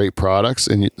all their great products,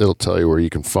 and it'll tell you where you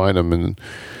can find them in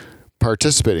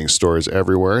participating stores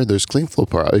everywhere. There's CleanFlow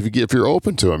products. If you're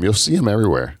open to them, you'll see them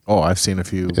everywhere. Oh, I've seen a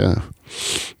few. Yeah.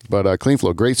 But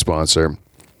CleanFlow, great sponsor.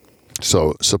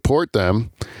 So support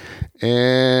them,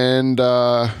 and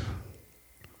that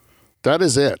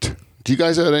is it. Do you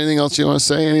guys have anything else you want to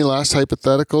say? Any last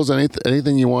hypotheticals?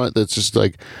 Anything you want that's just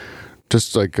like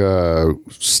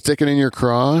sticking in your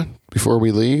craw before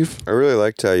we leave? I really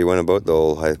liked how you went about the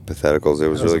whole hypotheticals. It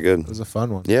was really good. It was a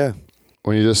fun one. Yeah.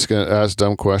 When you're just gonna ask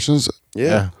dumb questions.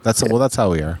 Yeah. That's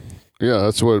how we are. Yeah,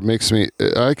 that's what makes me.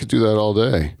 I could do that all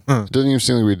day. It doesn't even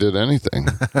seem like we did anything.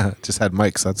 Just had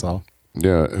mics. That's all.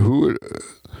 Yeah, who would?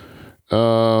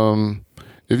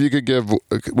 If you could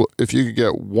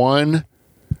get one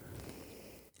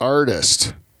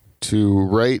artist to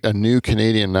write a new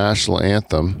Canadian national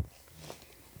anthem,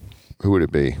 who would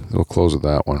it be? We'll close with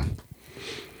that one.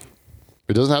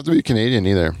 It doesn't have to be Canadian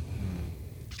either.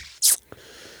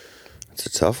 It's a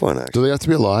tough one, actually. Do they have to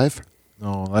be alive?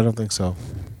 No, I don't think so.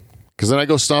 Because then I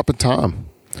go Stompin' Tom.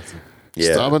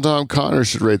 Yeah. Stompin' Tom Connor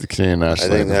should write the Canadian I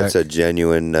national think anthem. that's a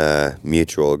genuine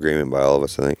mutual agreement by all of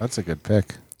us, I think. That's a good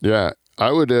pick. Yeah,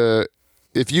 I would.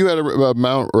 If you had a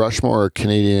Mount Rushmore of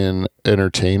Canadian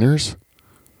entertainers,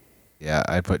 Yeah,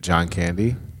 I'd put John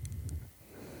Candy.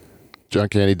 John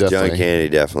Candy definitely. John Candy,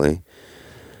 definitely.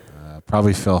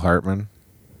 Probably Phil Hartman.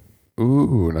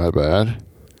 Ooh, not bad.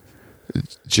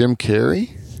 Jim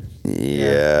Carrey,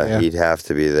 Yeah, he'd have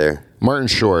to be there. Martin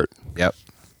Short, Yep.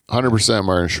 100%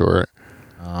 Martin Short.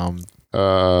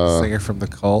 Singer from the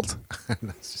Cult.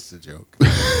 That's just a joke.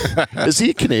 Is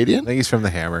he I Canadian? think he's from the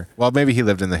Hammer. Well, maybe he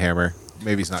lived in the Hammer.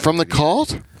 Maybe he's not From the Canadian.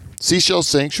 Cult? Seashell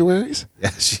Sanctuaries?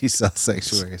 Yeah, she sells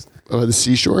sanctuaries. The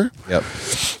seashore? Yep.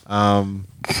 I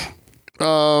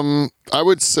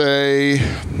would say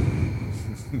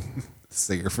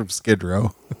Singer from Skid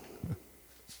Row.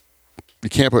 you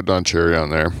can't put Don Cherry on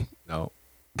there. No.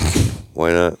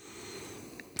 Why not?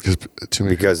 Because too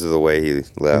many. Because of the way he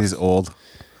left. He's old.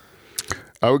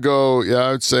 I would go. Yeah,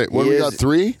 I would say. What do we got?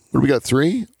 3? What do we got?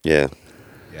 3? Yeah.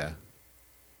 Yeah.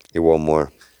 You're one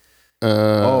more.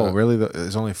 Oh, really?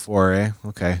 There's only 4, eh?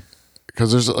 Okay.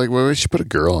 Because there's like, well, we should put a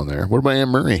girl in there. What about Anne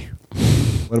Murray?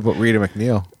 What about Rita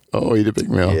McNeil? Oh, eat a big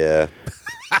meal. Yeah.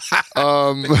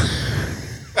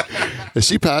 Is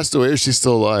she passed away or is she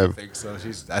still alive? I think so.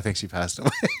 I think she passed away.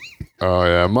 Oh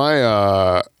yeah,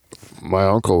 my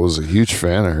uncle was a huge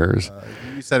fan of hers.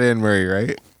 You said Anne Murray,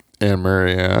 right? Anne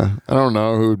Murray, yeah. I don't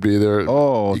know who would be there.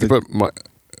 Oh, you could put my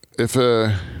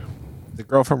the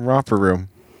girl from Romper Room,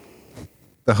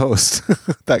 the host,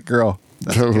 that girl.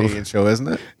 That's a Canadian show, isn't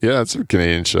it? Yeah, it's a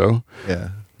Canadian show. Yeah.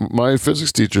 My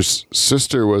physics teacher's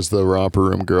sister was the Romper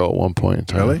Room girl at one point in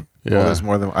time. Really? Yeah. Oh, there's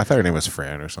more than. I thought her name was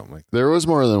Fran or something like that. There was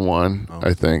more than one,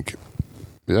 I think.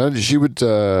 Yeah, she would.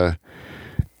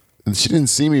 She didn't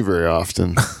see me very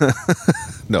often.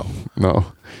 No.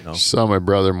 No. She saw my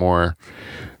brother more.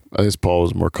 I guess Paul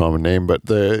was a more common name, but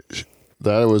that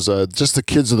was just the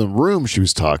kids in the room she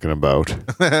was talking about.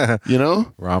 You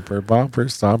know? Romper, bumper,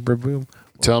 stomper, boom.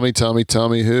 Tell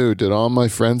me who. Did all my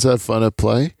friends have fun at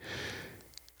play?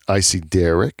 I see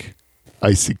Derek.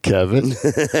 I see Kevin.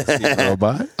 See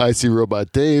Robot. I see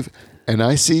Robot Dave. And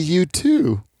I see you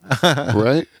too.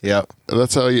 Right? Yep.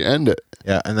 That's how you end it.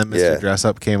 Yeah, and then Mr. Dress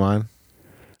Up came on.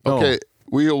 No. Okay,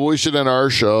 we should end our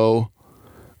show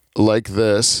like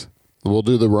this. We'll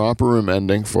do the Romper Room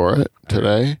ending for it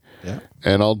today. Yeah.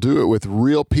 And I'll do it with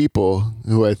real people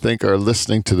who I think are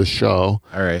listening to the show.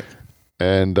 All right.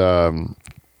 And I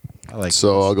like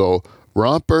so this. I'll go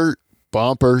romper,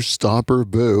 bumper, stomper,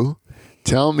 boo.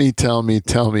 Tell me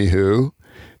who.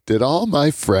 Did all my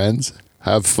friends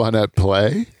have fun at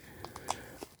play?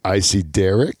 I see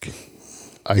Derek.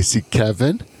 I see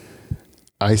Kevin.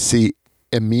 I see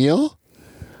Emil.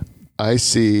 I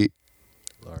see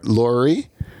Lori.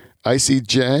 I see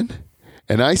Jen.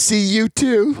 And I see you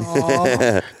too.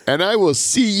 And I will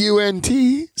see you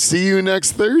NT. See you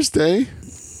next Thursday.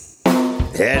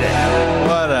 Hit it.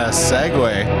 What a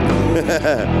segue.